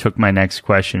sort of took my next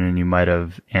question, and you might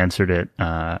have answered it,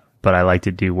 but I like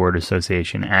to do word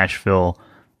association. Asheville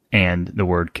and the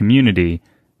word community,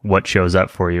 what shows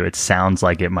up for you? It sounds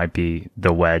like it might be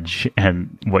the Wedge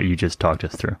and what you just talked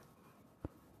us through.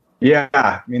 Yeah,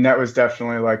 I mean, that was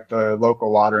definitely like the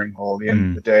local watering hole. At the end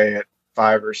of the day, at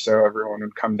 5 or so, everyone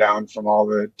would come down from all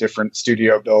the different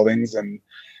studio buildings, and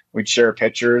we'd share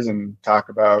pictures and talk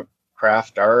about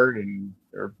craft art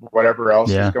or whatever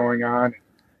else was going on.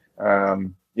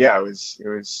 Yeah, it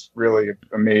was really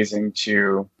amazing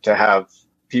to have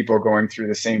people going through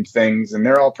the same things, and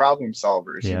they're all problem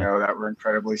solvers, that were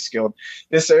incredibly skilled.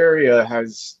 This area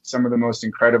has some of the most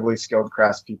incredibly skilled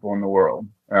craftspeople in the world.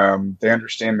 They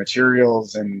understand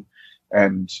materials and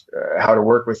how to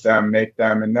work with them, make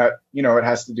them, and that, it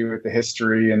has to do with the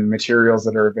history and materials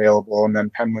that are available. And then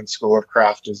Penland School of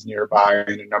Craft is nearby,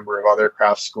 and a number of other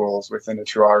craft schools within a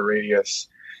 2-hour radius.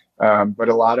 But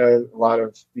a lot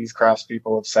of these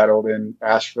craftspeople have settled in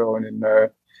Asheville and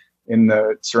in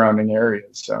the surrounding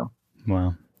areas. So,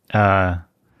 wow.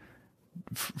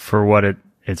 For what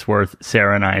it's worth,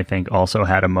 Sarah and I think also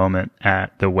had a moment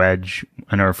at the Wedge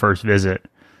on our first visit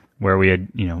where we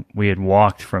had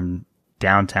walked from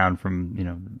downtown,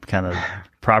 from, kind of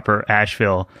proper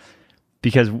Asheville,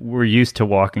 because we're used to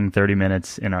walking 30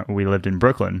 minutes we lived in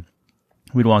Brooklyn.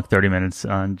 We'd walk 30 minutes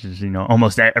on just,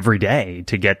 almost every day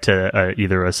to get to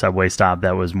either a subway stop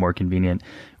that was more convenient,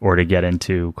 or to get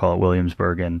into, call it,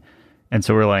 Williamsburg. And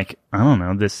so we're like, I don't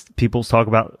know, people talk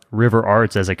about river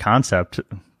arts as a concept,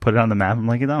 put it on the map. I'm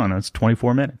like, I don't know, it's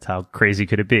 24 minutes. How crazy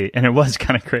could it be? And it was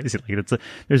kind of crazy. Like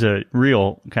there's a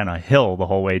real kind of hill the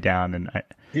whole way down. And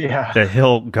the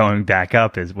hill going back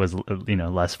up was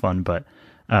less fun, but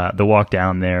the walk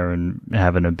down there and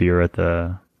having a beer at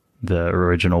the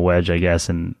original Wedge, I guess,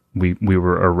 and we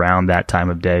were around that time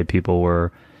of day. People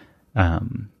were,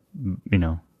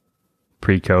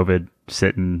 pre-COVID,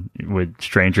 sitting with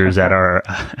strangers at our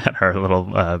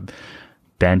little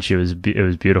bench. It was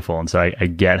beautiful, and so I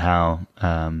get how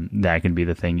that can be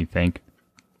the thing you think.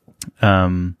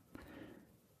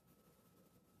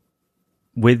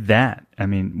 With that, I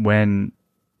mean, when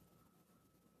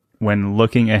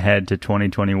looking ahead to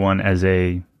 2021 as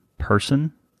a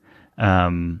person,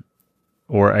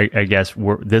 or I guess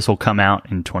this will come out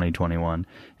in 2021.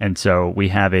 And so we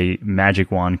have a magic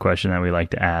wand question that we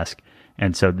like to ask.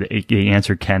 And so the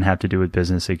answer can have to do with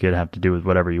business. It could have to do with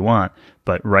whatever you want.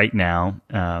 But right now,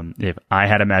 if I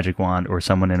had a magic wand, or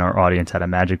someone in our audience had a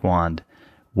magic wand,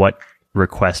 what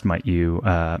request might you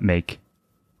make?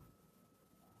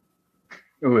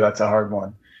 Ooh, that's a hard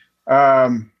one.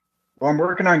 Well, I'm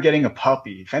working on getting a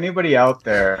puppy. If anybody out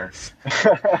there,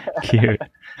 Cute.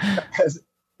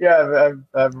 yeah,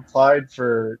 I've applied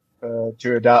for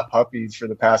to adopt puppies for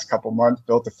the past couple months.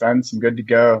 Built a fence. I'm good to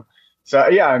go. So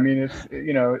yeah, I mean,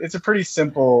 it's a pretty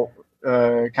simple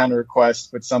kind of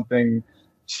request, but something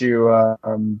to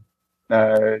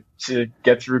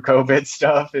get through COVID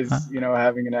stuff is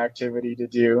having an activity to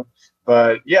do.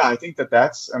 But yeah, I think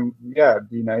that's yeah,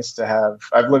 it'd be nice to have.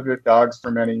 I've lived with dogs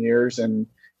for many years, and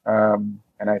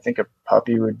I think a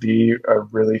puppy would be a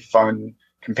really fun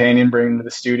companion bring to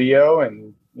the studio.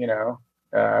 And,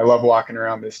 I love walking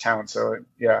around this town. So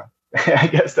yeah, I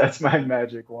guess that's my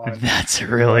magic wand. That's a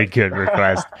really good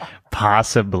request.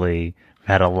 Possibly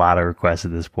had a lot of requests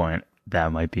at this point.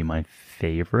 That might be my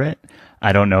favorite.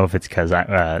 I don't know if it's because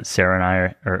Sarah and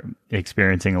I are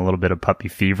experiencing a little bit of puppy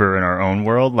fever in our own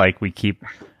world. Like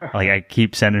I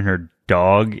keep sending her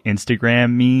dog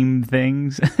Instagram meme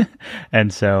things.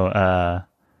 And so,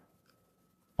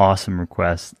 awesome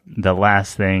request. The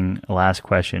last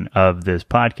question of this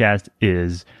podcast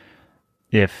is,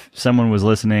 if someone was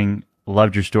listening,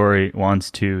 loved your story,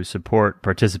 wants to support,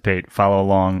 participate, follow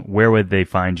along, where would they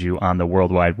find you on the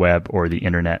World Wide Web or the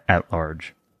internet at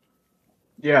large?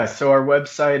 Yeah, so our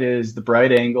website is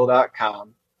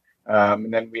thebrightangle.com.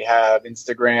 And then we have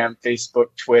Instagram,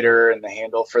 Facebook, Twitter, and the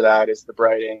handle for that is The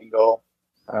Bright Angle.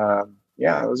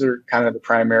 Yeah, those are kind of the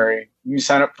primary. You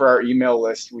sign up for our email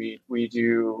list. We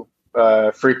do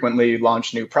frequently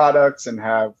launch new products and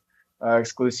have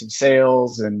exclusive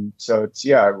sales. And so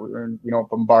we don't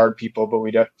bombard people, but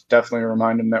we definitely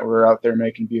remind them that we're out there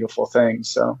making beautiful things.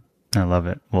 So I love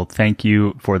it. Well, thank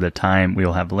you for the time.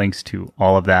 We'll have links to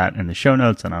all of that in the show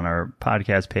notes and on our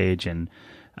podcast page, and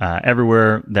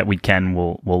everywhere that we can,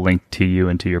 we'll link to you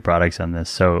and to your products on this.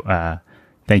 So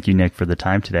thank you, Nick, for the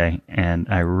time today. And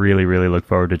I really, really look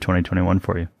forward to 2021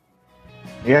 for you.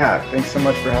 Yeah, thanks so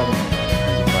much for having me.